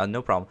 Oh yeah,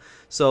 no problem.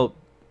 So,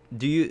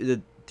 do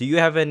you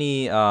have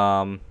any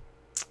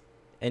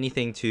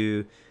anything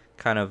to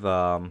kind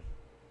of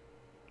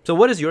so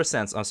what is your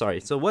sense? I'm sorry.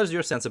 So what is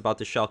your sense about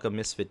the Schalke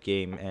Misfit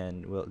game?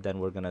 And then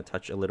we're gonna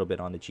touch a little bit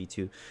on the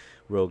G2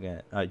 Rogue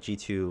and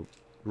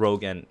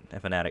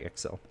Fnatic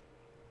XL.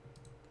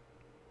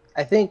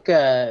 I think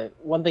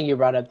one thing you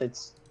brought up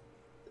that's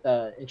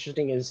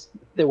interesting is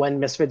that when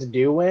Misfits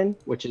do win,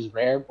 which is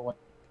rare, but when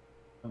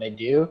they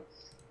do,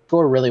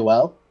 score really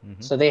well.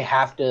 Mm-hmm. So they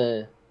have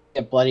to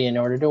get bloody in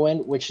order to win,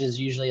 which is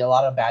usually a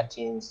lot of bad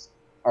teams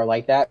are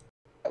like that,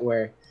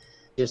 where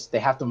just they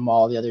have to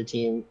maul the other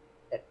team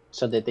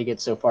so that they get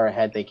so far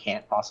ahead they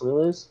can't possibly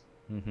lose.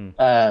 Mm-hmm.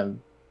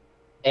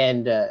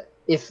 And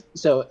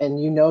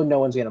no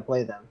one's going to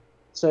play them.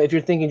 So if you're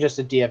thinking just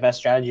a DFS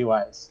strategy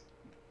wise,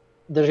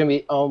 there's going to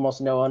be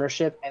almost no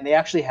ownership, and they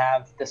actually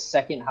have the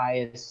second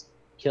highest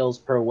kills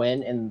per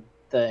win in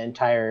the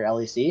entire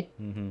LEC.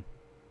 Mm-hmm.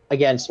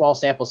 Again, small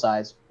sample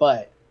size,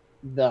 but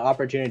the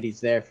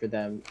opportunity's there for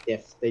them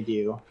if they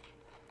do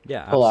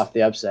pull off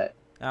the upset.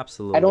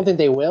 Absolutely. I don't think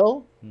they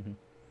will,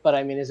 but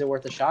I mean, is it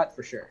worth a shot?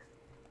 For sure.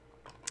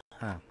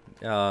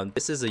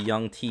 This is a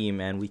young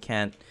team, and we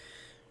can't,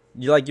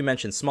 like you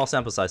mentioned, small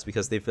sample size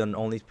because they've been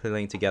only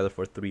playing together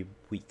for 3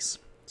 weeks.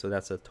 So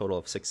that's a total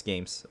of 6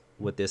 games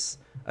with this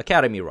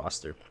academy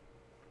roster.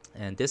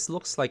 And this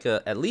looks like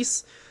at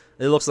least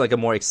it looks like a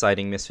more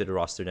exciting Misfit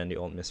roster than the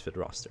old Misfit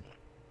roster.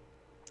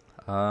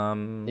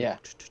 Yeah.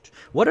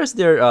 What is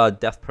their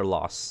death per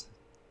loss?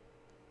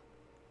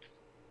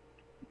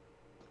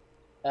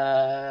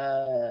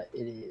 It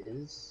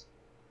is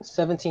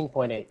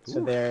 17.8. So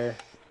they're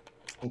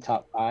in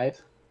top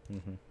 5.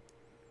 Mm-hmm.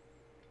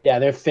 Yeah,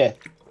 they're 5th.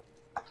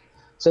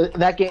 So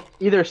that game,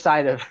 either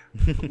side of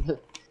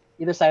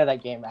that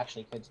game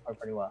actually could score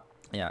pretty well.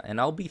 Yeah, and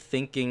I'll be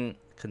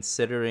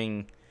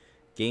considering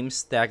game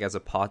stack as a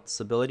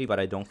possibility, but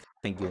I don't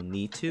think you'll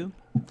need to,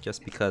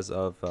 just because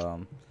of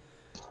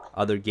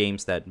other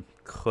games that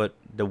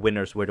the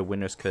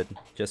winners could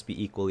just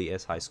be equally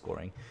as high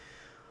scoring.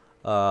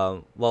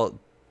 Well,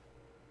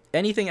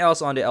 anything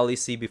else on the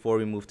LEC before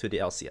we move to the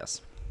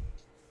LCS?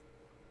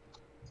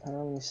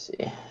 Let me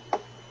see.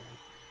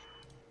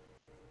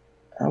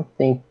 I don't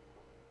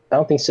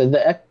think so.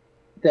 The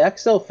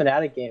XL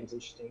Fnatic game is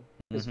interesting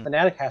because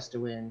Fnatic has to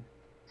win,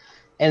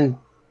 and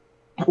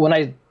when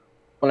I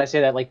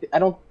say that, like, I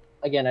don't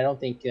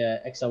think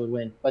XL would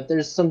win, but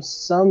there's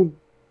some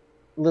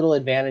little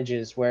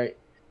advantages where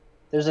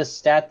there's a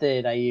stat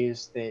that I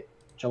use that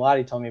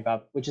Gelati told me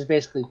about, which is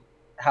basically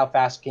how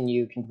fast can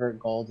you convert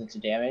gold into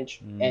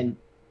damage. And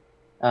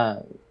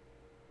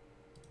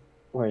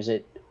where is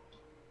it?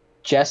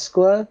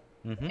 Jeskla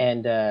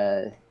and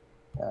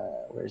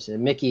where is it?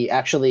 Mickey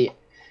actually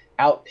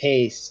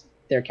outpace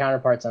their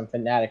counterparts on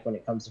Fnatic when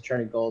it comes to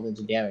turning gold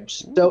into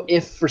damage. So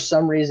if for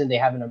some reason they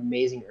have an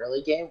amazing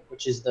early game,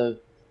 which is the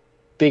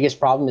biggest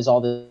problem, is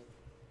all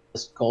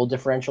this gold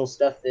differential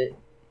stuff that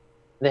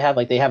they have,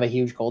 like they have a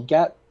huge gold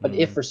gap. But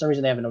if for some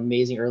reason they have an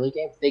amazing early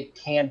game, they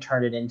can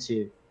turn it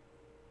into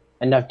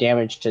enough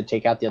damage to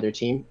take out the other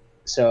team.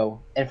 So,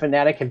 and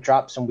Fnatic have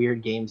dropped some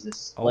weird games this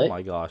split. Oh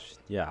my gosh,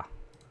 yeah.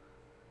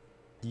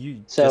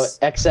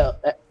 XL,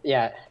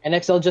 yeah,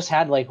 and XL just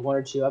had like 1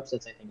 or 2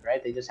 upsets, I think,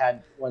 right? They just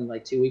had one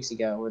like 2 weeks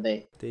ago where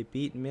they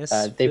beat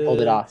Misfits. They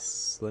pulled it off.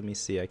 Let me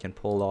see. I can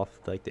pull off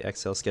like the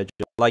XL schedule,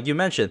 like you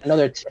mentioned.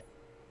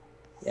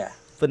 Yeah.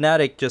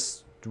 Fnatic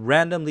just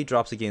randomly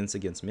drops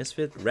against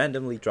Misfit.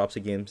 Randomly drops a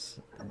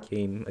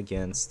game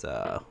against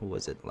who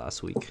was it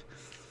last week?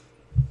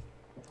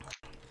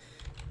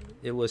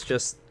 It was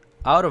just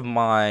out of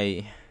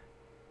my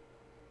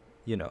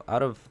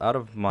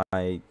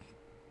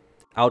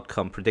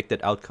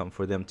predicted outcome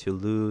for them to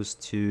lose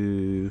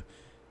to.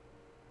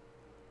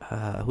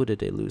 Who did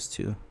they lose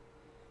to?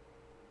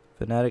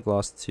 Fnatic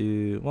lost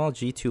to, well,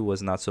 G2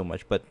 was not so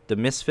much, but the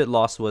Misfit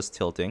loss was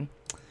tilting.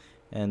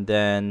 And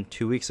then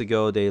 2 weeks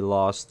ago, they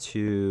lost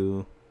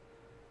to,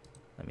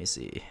 let me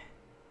see.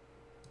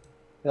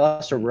 They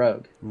lost to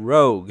Rogue.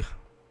 Rogue.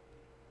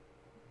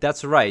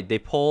 That's right. They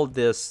pulled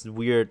this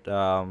weird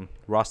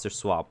roster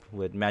swap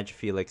with Magic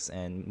Felix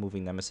and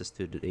moving Nemesis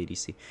to the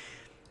ADC.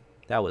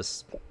 That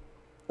was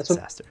a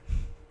disaster.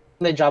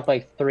 They dropped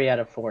like 3 out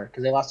of 4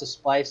 because they lost to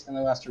Splice, then they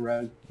lost to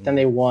Rogue, then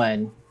they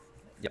won.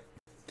 Yep.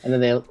 And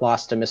then they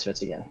lost to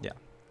Misfits again. Yeah.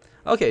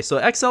 Okay,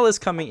 so XL is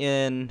coming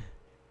in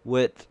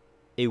with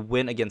a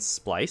win against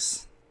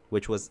Splice,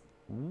 which was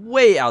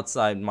way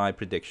outside my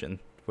prediction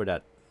for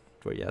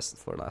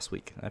last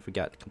week. I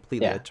forgot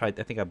completely. Yeah. I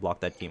think I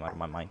blocked that game out of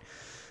my mind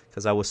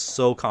because I was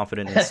so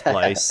confident in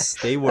Splice.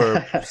 They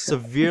were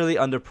severely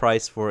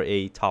underpriced for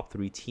a top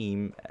 3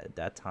 team at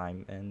that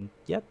time, and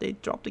yet they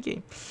dropped the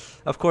game.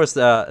 Of course,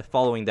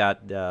 following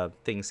that,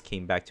 things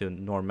came back to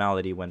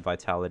normality when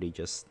Vitality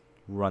just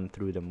run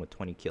through them with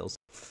 20 kills.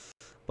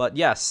 But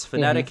yes,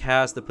 Fnatic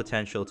has the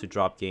potential to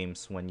drop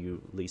games when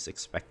you least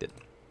expect it.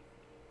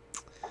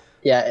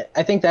 Yeah,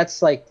 I think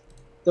that's like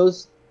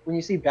those, when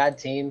you see bad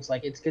teams,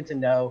 like it's good to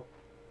know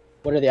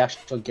what are the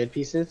actual good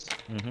pieces.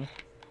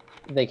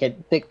 They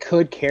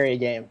could carry a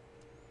game.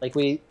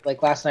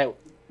 Like last night,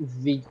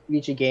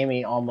 Vici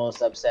Gaming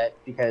almost upset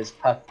because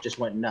Puff just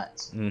went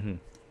nuts.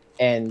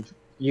 And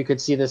you could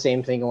see the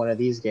same thing in one of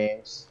these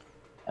games,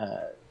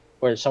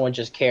 where someone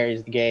just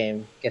carries the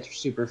game, gets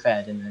super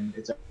fed, and then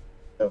it's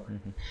over.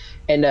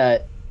 And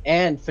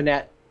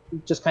Fnatic,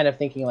 just kind of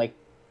thinking like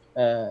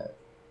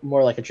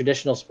more like a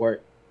traditional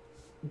sport,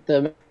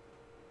 the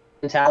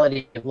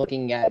mentality of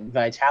looking at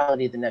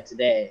Vitality the next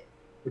day,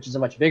 which is a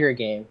much bigger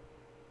game,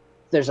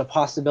 there's a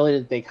possibility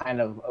that they kind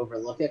of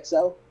overlook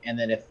XL, and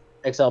then if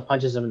XL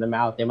punches them in the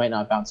mouth, they might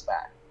not bounce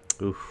back.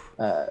 Oof.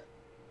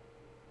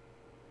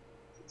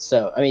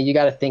 So, I mean, you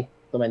got to think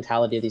the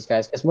mentality of these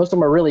guys, because most of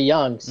them are really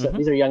young. So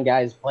these are young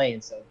guys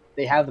playing, so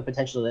they have the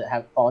potential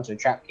to fall into a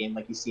trap game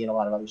like you see in a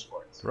lot of other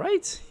sports.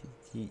 Right.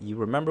 You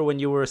remember when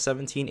you were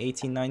 17,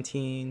 18,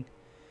 19?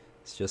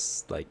 It's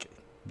just like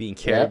being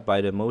carried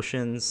by the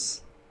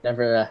emotions.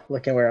 Never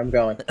looking where I'm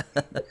going.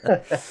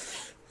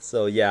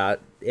 So yeah,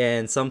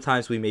 and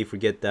sometimes we may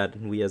forget that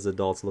we as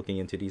adults looking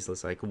into these,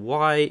 it's like,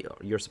 why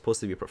you're supposed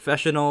to be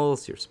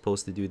professionals, you're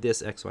supposed to do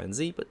this X, Y, and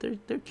Z, but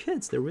they're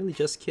kids. They're really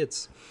just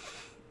kids.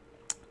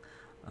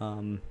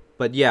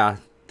 But yeah,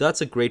 that's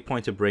a great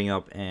point to bring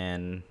up,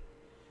 and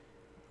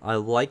I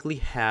likely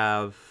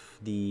have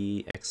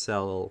the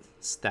XL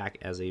stack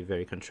as a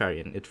very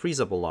contrarian. It frees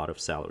up a lot of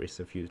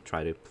salaries if you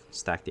try to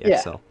stack the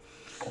XL.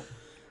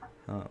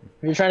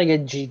 If you're trying to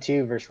get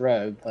G2 versus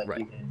Rogue, like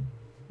you can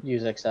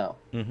use XL.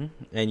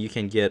 And you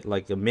can get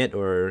like a mid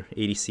or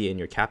ADC in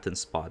your captain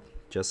spot,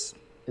 just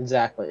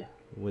exactly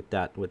with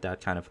that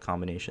kind of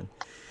combination.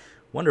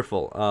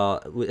 Wonderful.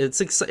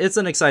 It's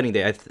an exciting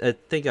day. I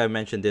think I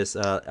mentioned this.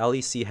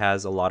 LEC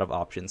has a lot of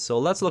options. So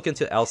let's look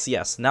into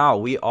LCS. Now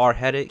we are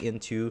headed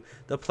into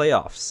the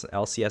playoffs.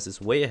 LCS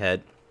is way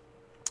ahead.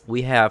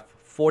 We have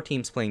 4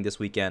 teams playing this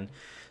weekend.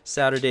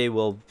 Saturday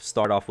we'll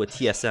start off with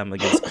TSM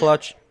against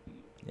Clutch,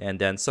 and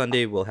then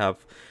Sunday we'll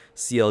have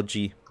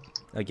CLG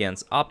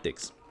against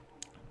Optics.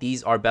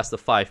 These are best of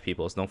 5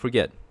 peoples. Don't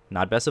forget,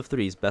 not best of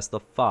 3s, best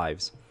of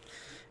 5s.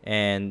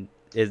 And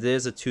it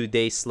is a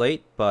 2-day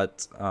slate,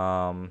 but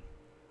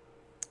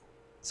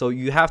so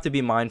you have to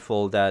be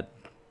mindful that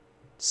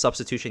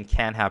substitution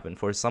can happen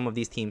for some of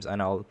these teams,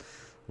 and I'll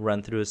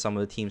run through some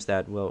of the teams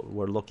that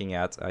we're looking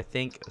at. I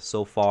think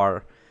so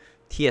far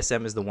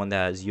TSM is the one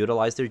that has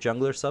utilized their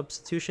jungler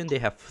substitution. They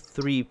have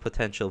 3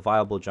 potential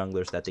viable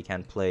junglers that they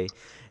can play,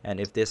 and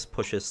if this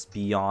pushes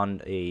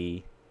beyond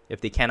if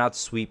they cannot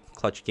sweep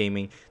Clutch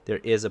Gaming, there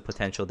is a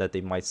potential that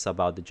they might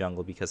sub out the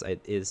jungle, because it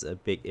is a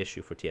big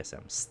issue for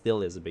TSM.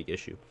 Still is a big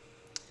issue.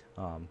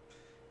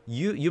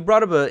 You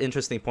brought up an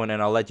interesting point, and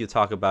I'll let you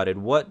talk about it.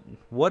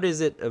 What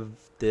is it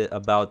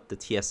about the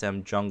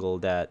TSM jungle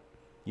that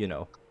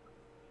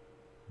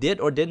did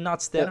or did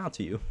not stand out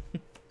to you?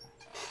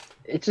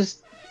 It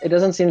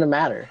doesn't seem to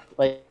matter.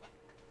 Like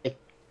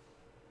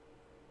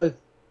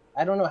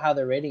I don't know how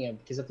they're rating him,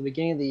 because at the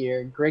beginning of the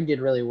year, Greg did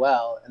really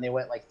well, and they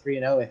went like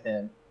 3-0 with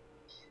him.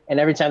 And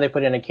every time they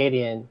put in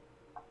Acadian,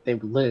 they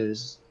would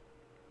lose.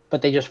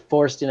 But they just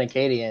forced in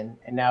Acadian,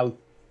 and now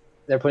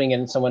they're putting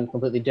in someone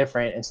completely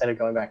different instead of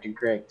going back to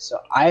Greg. So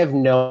I have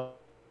no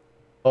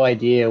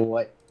idea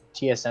what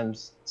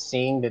TSM's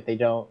seeing that they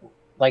don't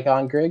like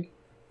on Greg.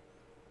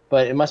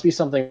 But it must be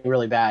something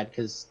really bad,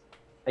 because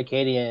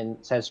Acadian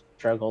has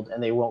struggled,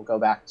 and they won't go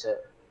back to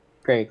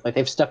Greg. Like,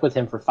 they've stuck with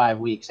him for 5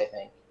 weeks, I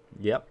think.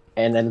 Yep.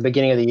 And then the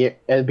beginning of the year,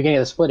 at the beginning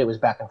of the split, it was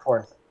back and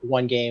forth.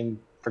 1 game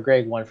for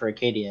Greg, 1 for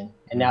Acadian,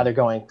 and now they're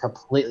going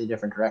completely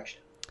different direction.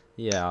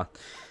 Yeah,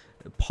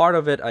 part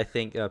of it I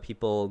think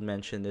people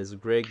mentioned is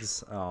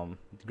Griggs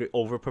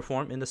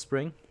overperformed in the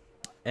spring,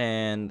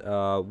 and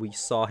we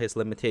saw his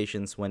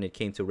limitations when it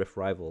came to Rift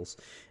Rivals.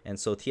 And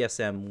so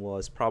TSM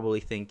was probably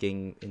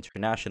thinking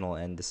international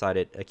and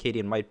decided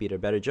Acadian might be the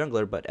better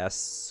jungler, but as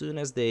soon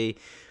as they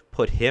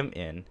put him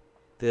in,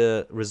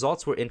 the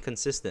results were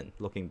inconsistent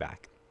looking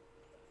back.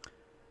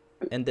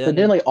 And then So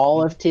didn't like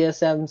all of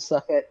TSM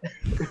suck at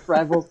Rift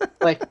Rivals?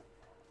 Like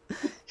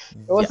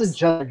it wasn't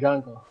just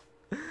jungle.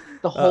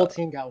 The whole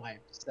team got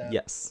wiped. So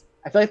yes.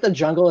 I feel like the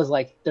jungle is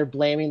like they're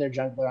blaming their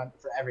jungler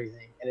for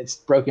everything, and it's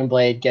Broken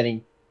Blade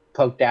getting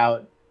poked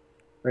out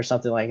or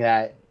something like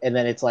that, and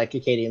then it's like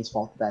Acadian's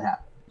fault that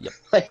happened. Yep.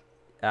 Like,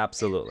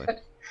 absolutely.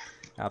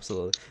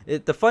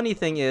 The funny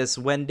thing is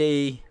when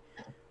they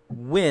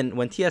win,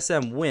 when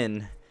TSM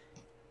win,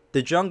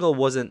 the jungle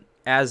wasn't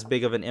as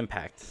big of an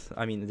impact.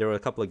 I mean, there were a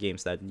couple of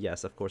games that,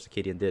 yes, of course,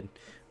 Acadian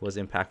was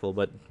impactful,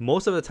 but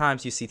most of the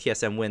times you see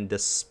TSM win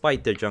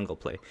despite their jungle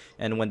play.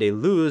 And when they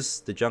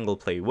lose, the jungle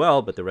play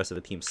well, but the rest of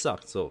the team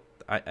sucked. So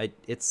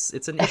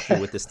it's an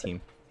issue with this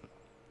team.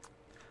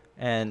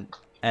 And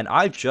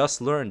I just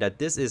learned that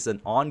this is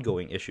an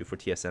ongoing issue for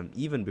TSM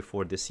even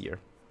before this year.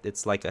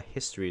 It's like a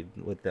history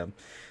with them.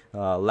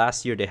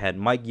 Last year they had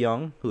Mike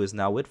Young, who is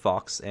now with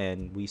Fox,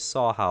 and we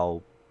saw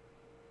how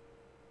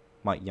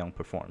Mike Young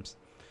performs.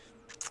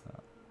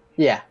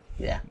 Yeah.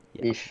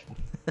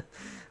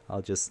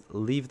 I'll just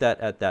leave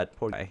that at that.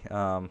 Poor guy.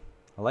 I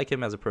like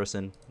him as a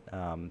person.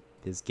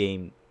 His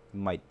game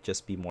might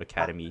just be more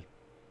academy.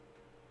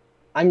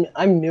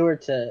 I'm newer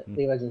to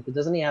League of Legends, but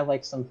doesn't he have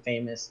like some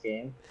famous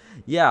game?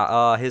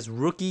 Yeah, his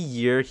rookie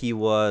year he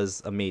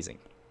was amazing.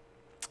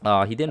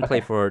 He didn't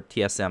play for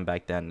TSM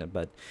back then,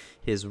 but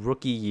his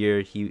rookie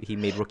year he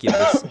made rookie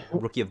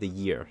of the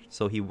year.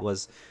 So he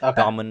was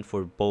dominant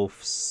for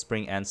both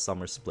spring and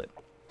summer split.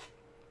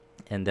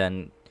 And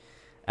then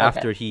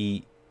after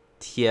he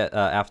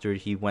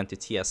went to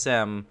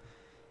TSM,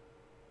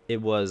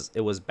 it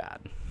was bad.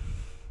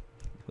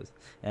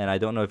 And I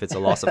don't know if it's a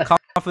loss of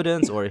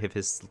confidence or if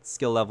his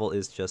skill level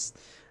is just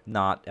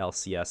not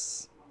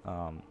LCS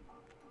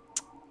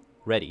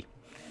ready.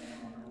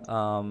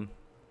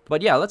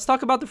 But yeah, let's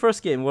talk about the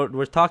first game.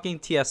 We're talking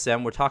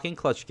TSM. We're talking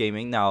Clutch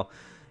Gaming. Now,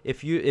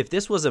 if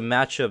this was a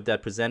matchup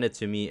that presented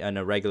to me in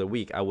a regular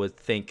week, I would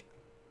think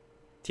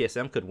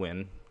TSM could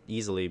win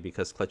easily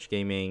because Clutch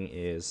Gaming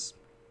is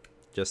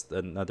just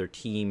another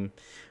team.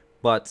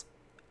 But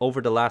over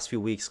the last few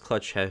weeks,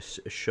 Clutch has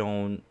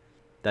shown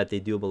that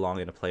they do belong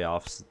in the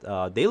playoffs.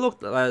 They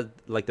looked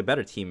like the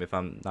better team, if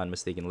I'm not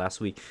mistaken,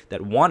 last week that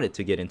wanted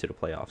to get into the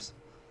playoffs.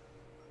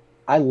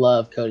 I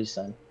love Cody's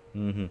son.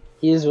 Mm-hmm.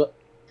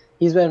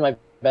 He's been my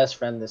best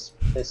friend this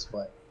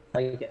split.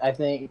 Like I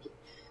think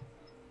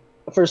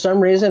for some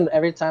reason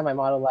every time my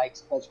model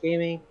likes Clutch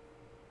Gaming,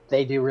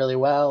 they do really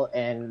well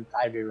and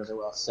I do really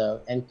well. So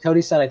and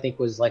Cody's son I think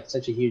was like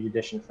such a huge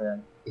addition for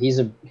them.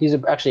 He's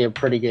actually a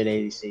pretty good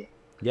ADC.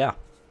 Yeah.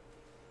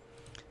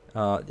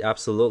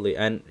 Absolutely,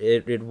 and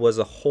it was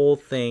a whole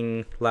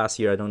thing last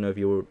year. I don't know if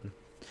you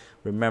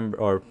remember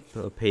or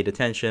paid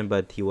attention,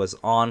 but he was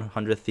on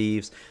 100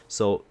 Thieves.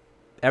 So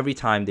every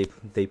time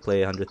they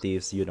play 100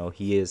 Thieves, you know,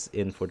 he is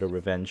in for the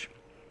revenge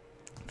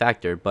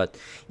factor. But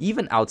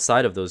even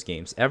outside of those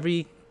games,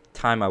 every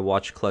time I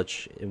watch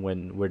Clutch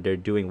where they're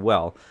doing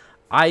well,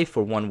 I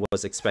for one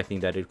was expecting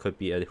that it could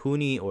be a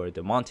Huni or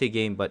the Monte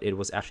game, but it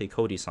was actually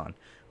Cody-san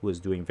who was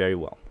doing very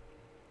well.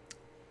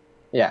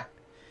 Yeah.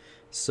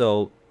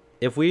 So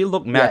if we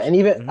look and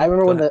even I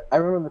remember when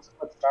the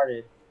split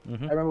started.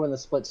 Mm-hmm. I remember when the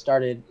split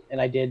started, and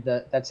I did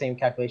that same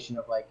calculation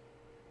of like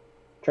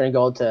turning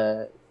gold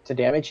to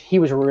damage. He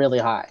was really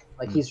high.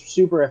 Like he's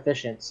super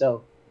efficient.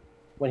 So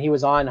when he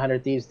was on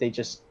 100 Thieves,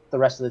 the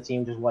rest of the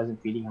team just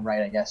wasn't feeding him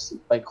right. I guess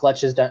like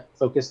Clutch has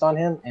focused on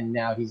him, and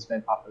now he's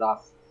been popping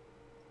off.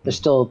 They're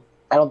still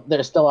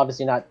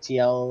obviously not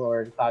TL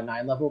or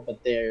Cloud9 level,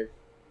 but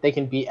they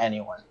can beat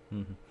anyone.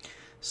 Mm-hmm.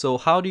 So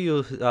how do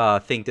you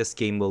think this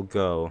game will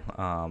go?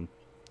 3-0,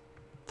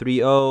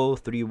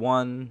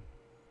 3-1,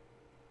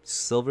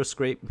 Silver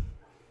Scrape?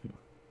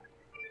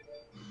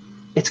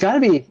 It's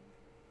gotta be.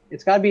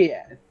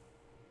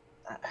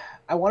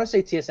 I want to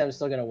say TSM is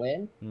still gonna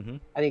win. Mm-hmm.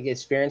 I think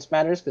experience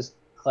matters because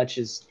Clutch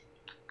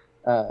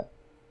definitely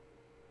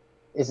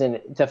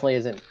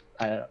isn't.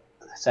 I don't know.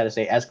 Sad to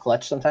say, as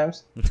clutch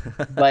sometimes,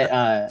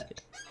 but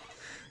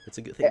it's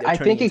a good thing. I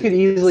think it could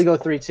easily go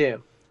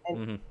 3-2.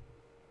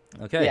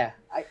 Mm-hmm. Okay. Yeah,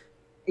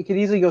 it could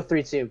easily go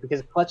 3-2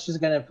 because Clutch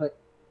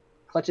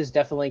is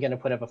definitely gonna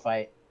put up a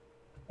fight,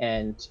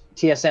 and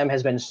TSM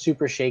has been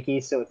super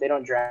shaky. So if they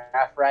don't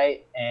draft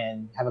right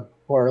and have a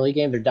poor early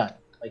game, they're done.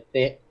 Like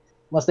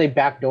unless they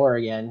backdoor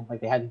again,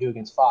 like they had to do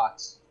against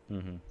Fox.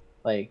 Mm-hmm.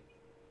 Like,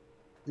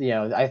 you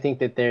know, I think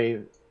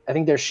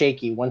they're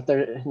shaky. Once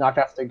they're knocked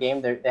off their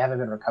game, they haven't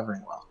been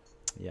recovering well.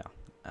 Yeah,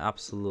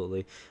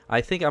 absolutely.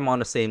 I think I'm on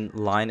the same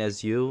line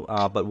as you,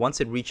 but once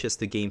it reaches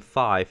to game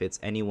 5, it's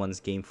anyone's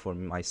game for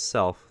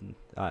myself.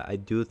 I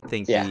do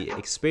think the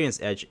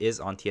experience edge is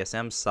on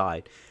TSM's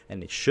side,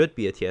 and it should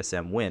be a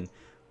TSM win,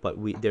 but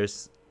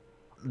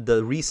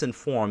the recent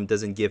form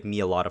doesn't give me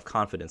a lot of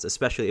confidence,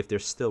 especially if they're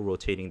still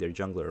rotating their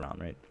jungler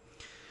around, right?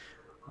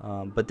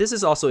 But this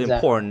is also Exactly.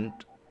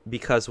 important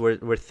because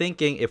we're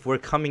thinking, if we're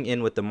coming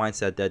in with the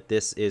mindset that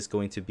this is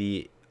going to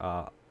be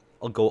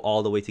go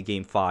all the way to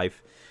game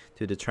 5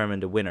 to determine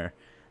the winner,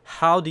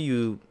 how do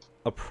you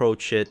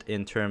approach it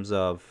in terms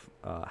of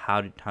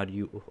how do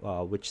you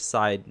which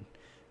side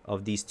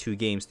of these two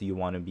games do you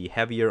want to be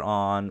heavier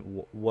on?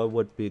 What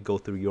would go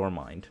through your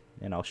mind?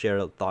 And I'll share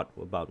a thought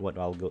about what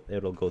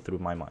it'll go through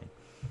my mind.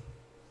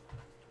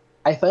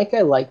 I think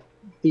I like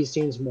these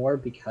teams more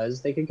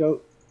because they could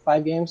go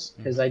 5 games.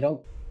 Because I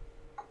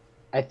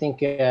think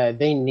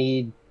they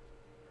need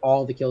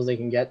all the kills they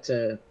can get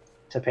to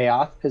pay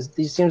off. Because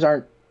these teams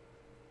aren't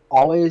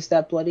always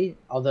that bloody.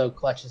 Although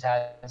Clutch has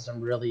had some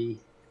really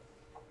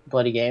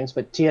bloody games,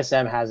 but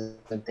TSM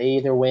hasn't. They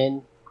either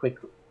win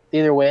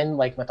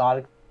like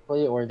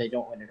methodically, or they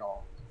don't win at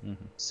all.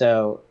 Mm-hmm.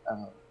 So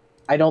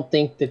I don't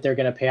think that they're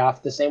going to pay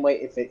off the same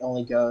way if it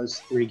only goes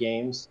 3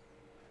 games,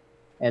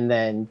 and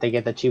then they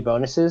get the 2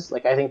 bonuses.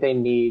 Like, I think they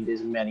need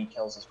as many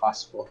kills as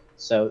possible.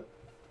 So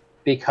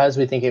because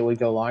we think it would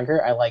go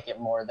longer, I like it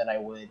more than I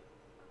would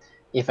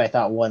if I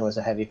thought one was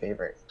a heavy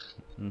favorite.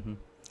 Mm-hmm.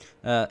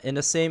 In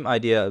the same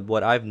idea,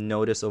 what I've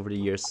noticed over the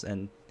years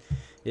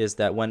is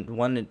that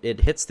when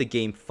it hits the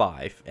game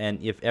 5,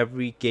 and if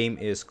every game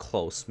is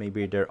close,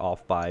 maybe they're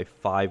off by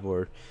 5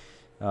 or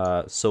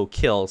so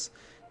kills,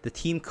 the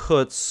team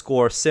could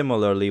score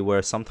similarly,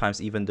 where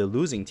sometimes even the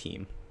losing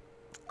team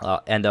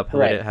end up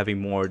having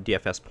more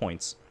DFS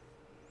points,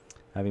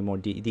 having more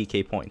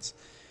DK points.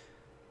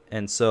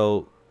 And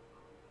so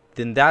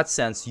in that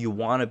sense, you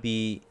want to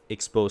be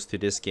exposed to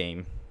this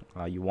game.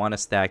 You want to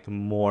stack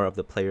more of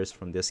the players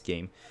from this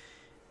game.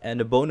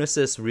 And the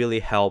bonuses really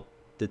help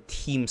the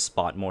team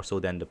spot more so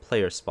than the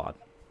player spot.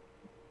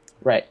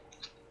 Right.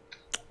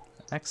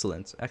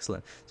 Excellent.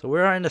 So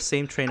we're in the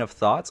same train of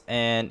thoughts,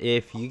 and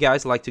if you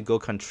guys like to go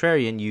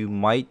contrarian, you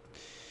might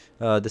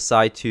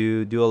decide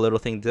to do a little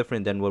thing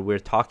different than what we're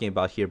talking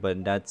about here,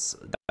 but that's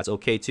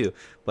okay too.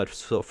 But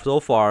so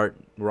far,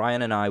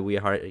 Ryan and we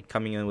are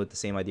coming in with the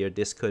same idea.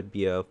 This could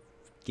be a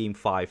game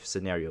 5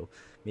 scenario,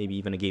 maybe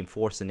even a game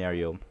 4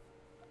 scenario,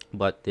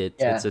 but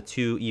it's a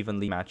 2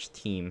 evenly matched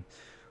team,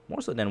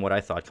 more so than what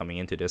I thought coming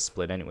into this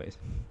split anyways.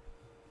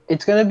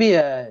 It's going to be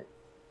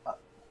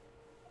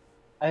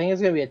I think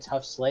it's going to be a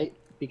tough slate,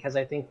 because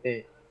I think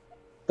that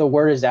the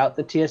word is out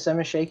that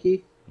TSM is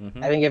shaky.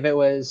 Mm-hmm. I think if it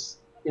was,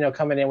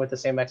 coming in with the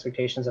same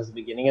expectations as the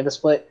beginning of the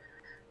split,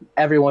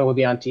 everyone would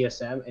be on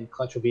TSM, and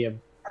Clutch would be a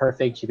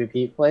perfect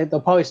GPP play. They'll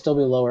probably still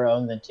be lower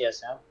owned than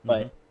TSM,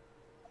 but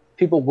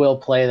people will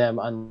play them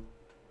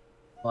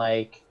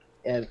like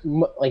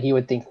you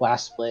would think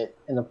last split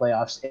in the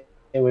playoffs.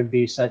 It would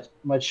be such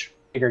much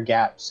bigger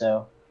gap.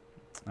 So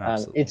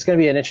it's going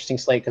to be an interesting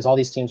slate, because all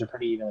these teams are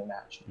pretty evenly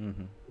matched.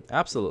 Mm-hmm.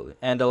 Absolutely.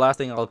 And the last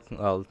thing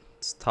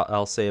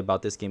I'll say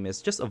about this game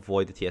is just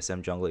avoid the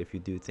TSM jungle if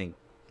you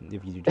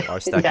are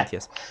stacking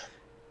TSM.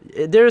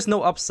 There is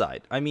no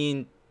upside. I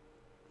mean,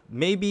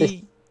 maybe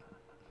they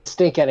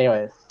stink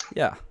anyways.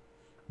 Yeah,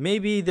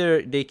 maybe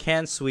they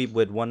can sweep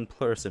with one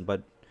person,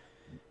 but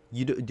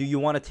do you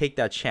want to take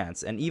that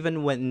chance? And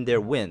even when they're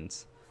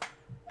wins,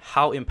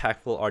 how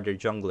impactful are their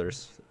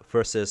junglers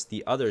versus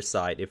the other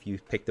side? If you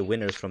pick the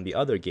winners from the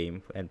other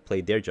game and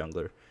play their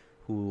jungler,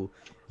 who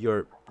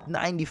you're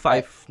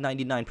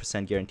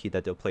 99% guaranteed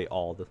that they'll play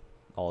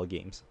all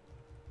games.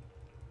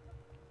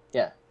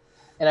 Yeah,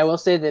 and I will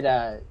say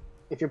that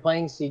if you're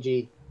playing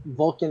CG,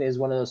 Vulcan is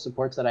one of those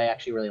supports that I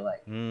actually really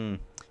like. When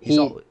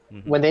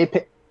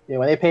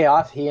they pay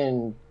off, he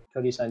and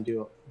Cody-san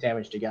do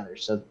damage together,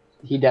 so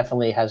he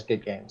definitely has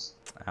good games.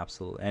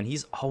 Absolutely, and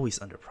he's always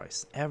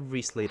underpriced.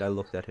 Every slate I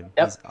looked at him,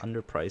 he's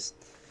underpriced.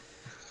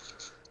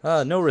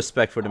 No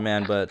respect for the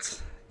man,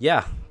 but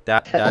yeah,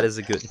 that is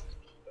a good.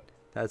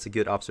 That's a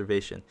good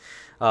observation.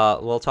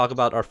 We'll talk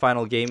about our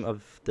final game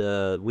of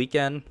the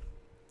weekend,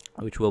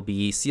 which will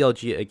be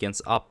CLG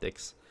against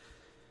Optics.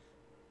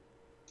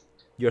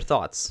 Your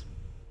thoughts?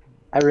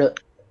 I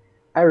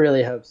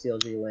really hope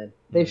CLG win.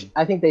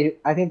 I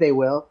think they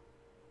will,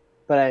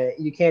 but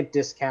you can't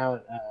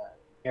discount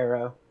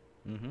Arrow.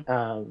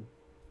 Mm-hmm.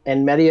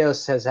 And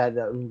Medios has had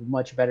a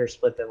much better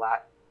split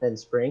than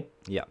Spring.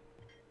 Yeah.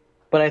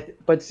 But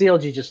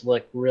CLG just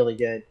looked really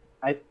good.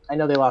 I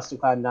know they lost to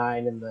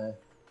Cloud9 in the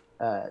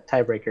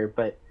tiebreaker,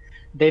 but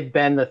they've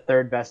been the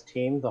 3rd best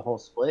team the whole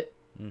split,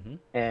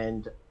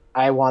 and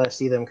I want to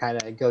see them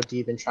kind of go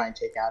deep and try and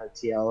take out a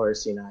TL or a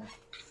C9.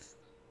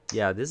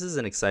 Yeah, this is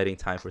an exciting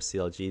time for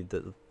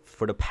CLG.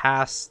 For the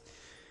past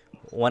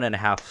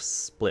 1.5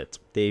 split,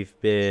 they've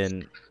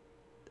been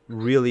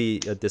really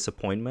a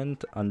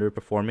disappointment,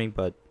 underperforming,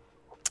 but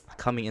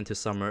coming into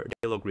summer,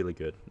 they look really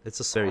good. It's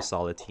a very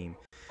solid team.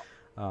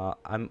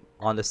 I'm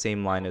on the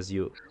same line as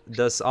you.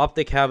 Does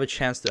Optic have a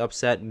chance to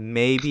upset?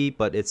 Maybe,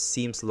 but it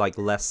seems like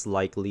less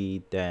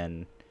likely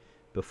than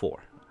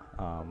before.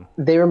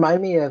 They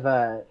remind me of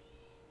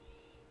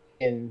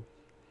in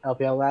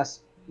LPL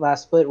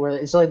last split, where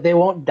it's like they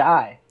won't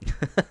die.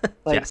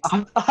 Like, yes.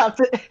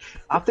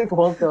 Optic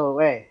won't go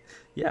away.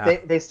 Yeah.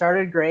 They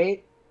started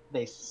great,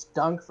 they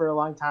stunk for a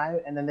long time,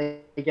 and then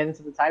they get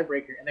into the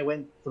tiebreaker and they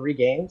win 3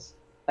 games.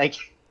 Like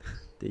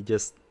They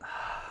just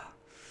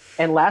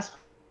and last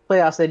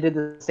playoffs they did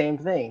the same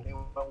thing. They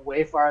went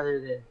way farther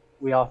than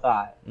we all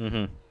thought,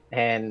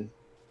 and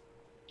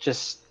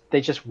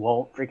they just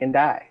won't freaking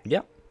die.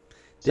 Yeah.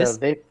 So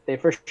they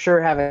for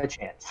sure have a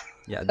chance.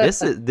 Yeah,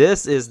 this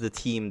is the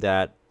team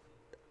that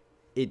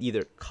it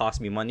either cost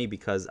me money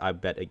because I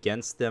bet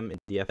against them in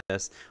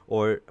DFS,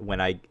 or when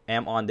I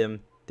am on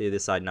them, they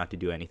decide not to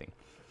do anything.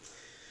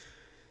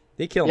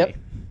 They kill me.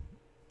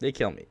 They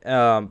kill me.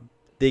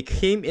 They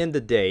came in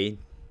the day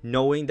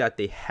knowing that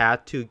they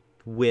had to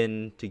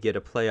win to get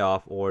a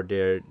playoff, or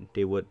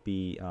they would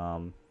be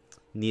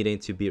needing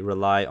to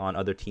rely on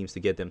other teams to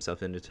get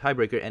themselves into the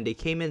tiebreaker, and they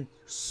came in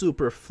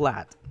super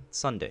flat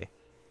Sunday.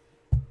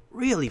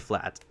 Really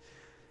flat.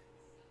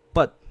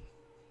 But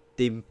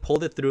they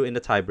pulled it through in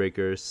the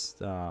tiebreakers,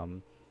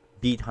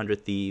 beat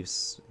 100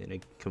 Thieves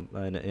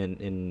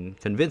in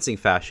convincing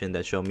fashion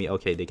that showed me,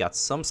 okay, they got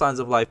some signs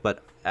of life,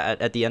 but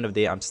at the end of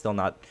the day, I'm still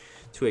not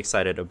too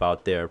excited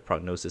about their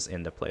prognosis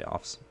in the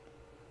playoffs.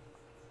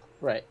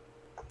 Right.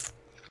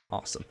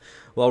 Awesome.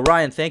 Well,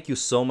 Ryan, thank you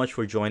so much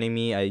for joining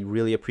me. I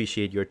really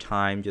appreciate your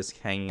time just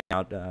hanging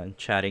out and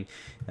chatting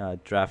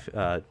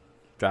DraftKings,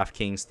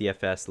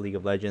 DFS, League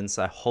of Legends.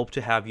 I hope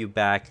to have you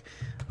back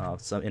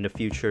in the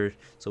future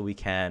so we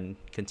can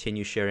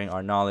continue sharing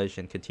our knowledge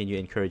and continue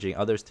encouraging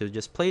others to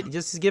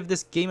just give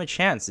this game a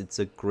chance. It's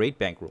a great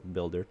bankroll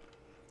builder,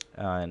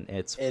 and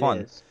it's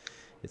fun.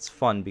 It's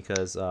fun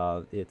because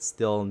it's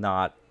still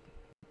not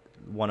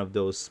one of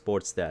those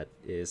sports that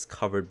is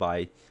covered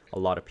by a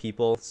lot of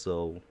people,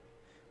 so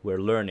we're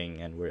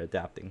learning and we're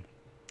adapting.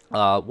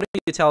 Why don't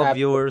you tell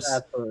viewers?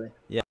 Absolutely.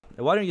 Yeah.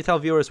 Why don't you tell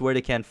viewers where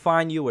they can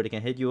find you, where they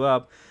can hit you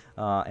up,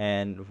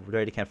 and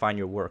where they can find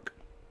your work?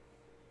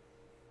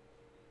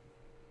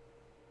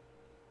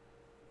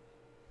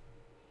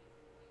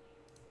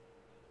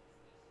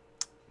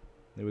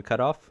 Did we cut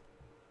off?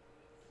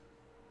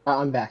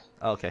 I'm back.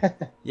 Okay.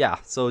 Yeah.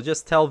 So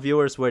just tell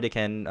viewers where they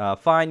can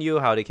find you,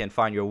 how they can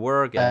find your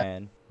work,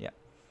 and yeah.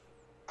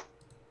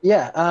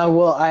 Yeah.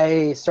 Well,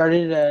 I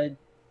started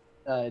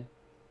a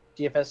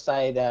DFS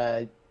site,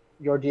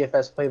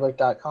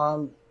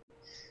 YourDKPlaybook.com.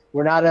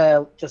 We're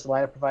not just a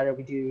lineup provider.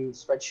 We do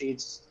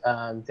spreadsheets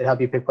that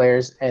help you pick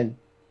players and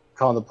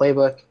call them the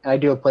playbook. And I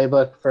do a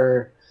playbook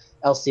for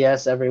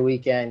LCS every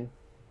weekend,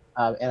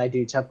 and I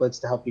do templates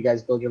to help you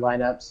guys build your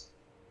lineups.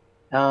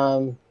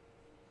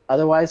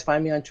 Otherwise,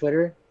 find me on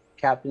Twitter,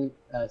 Captain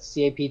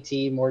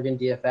CAPT Morgan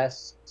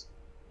DFS,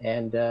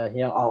 and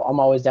I'm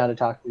always down to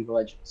talk League of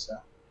Legends. So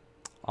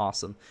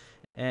awesome.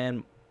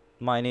 And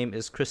my name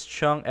is Chris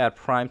Chung at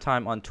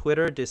Primetime on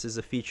Twitter. This is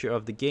a feature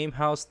of the Game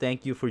Haus.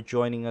 Thank you for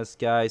joining us,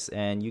 guys.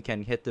 And you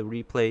can hit the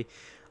replay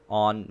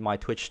on my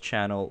Twitch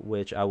channel,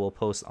 which I will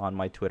post on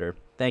my Twitter.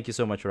 Thank you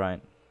so much,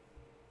 Ryan.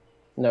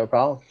 No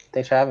problem.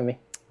 Thanks for having me.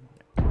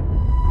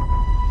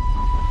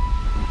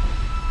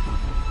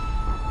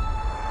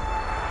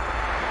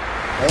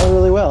 I did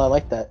really well. I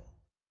like that.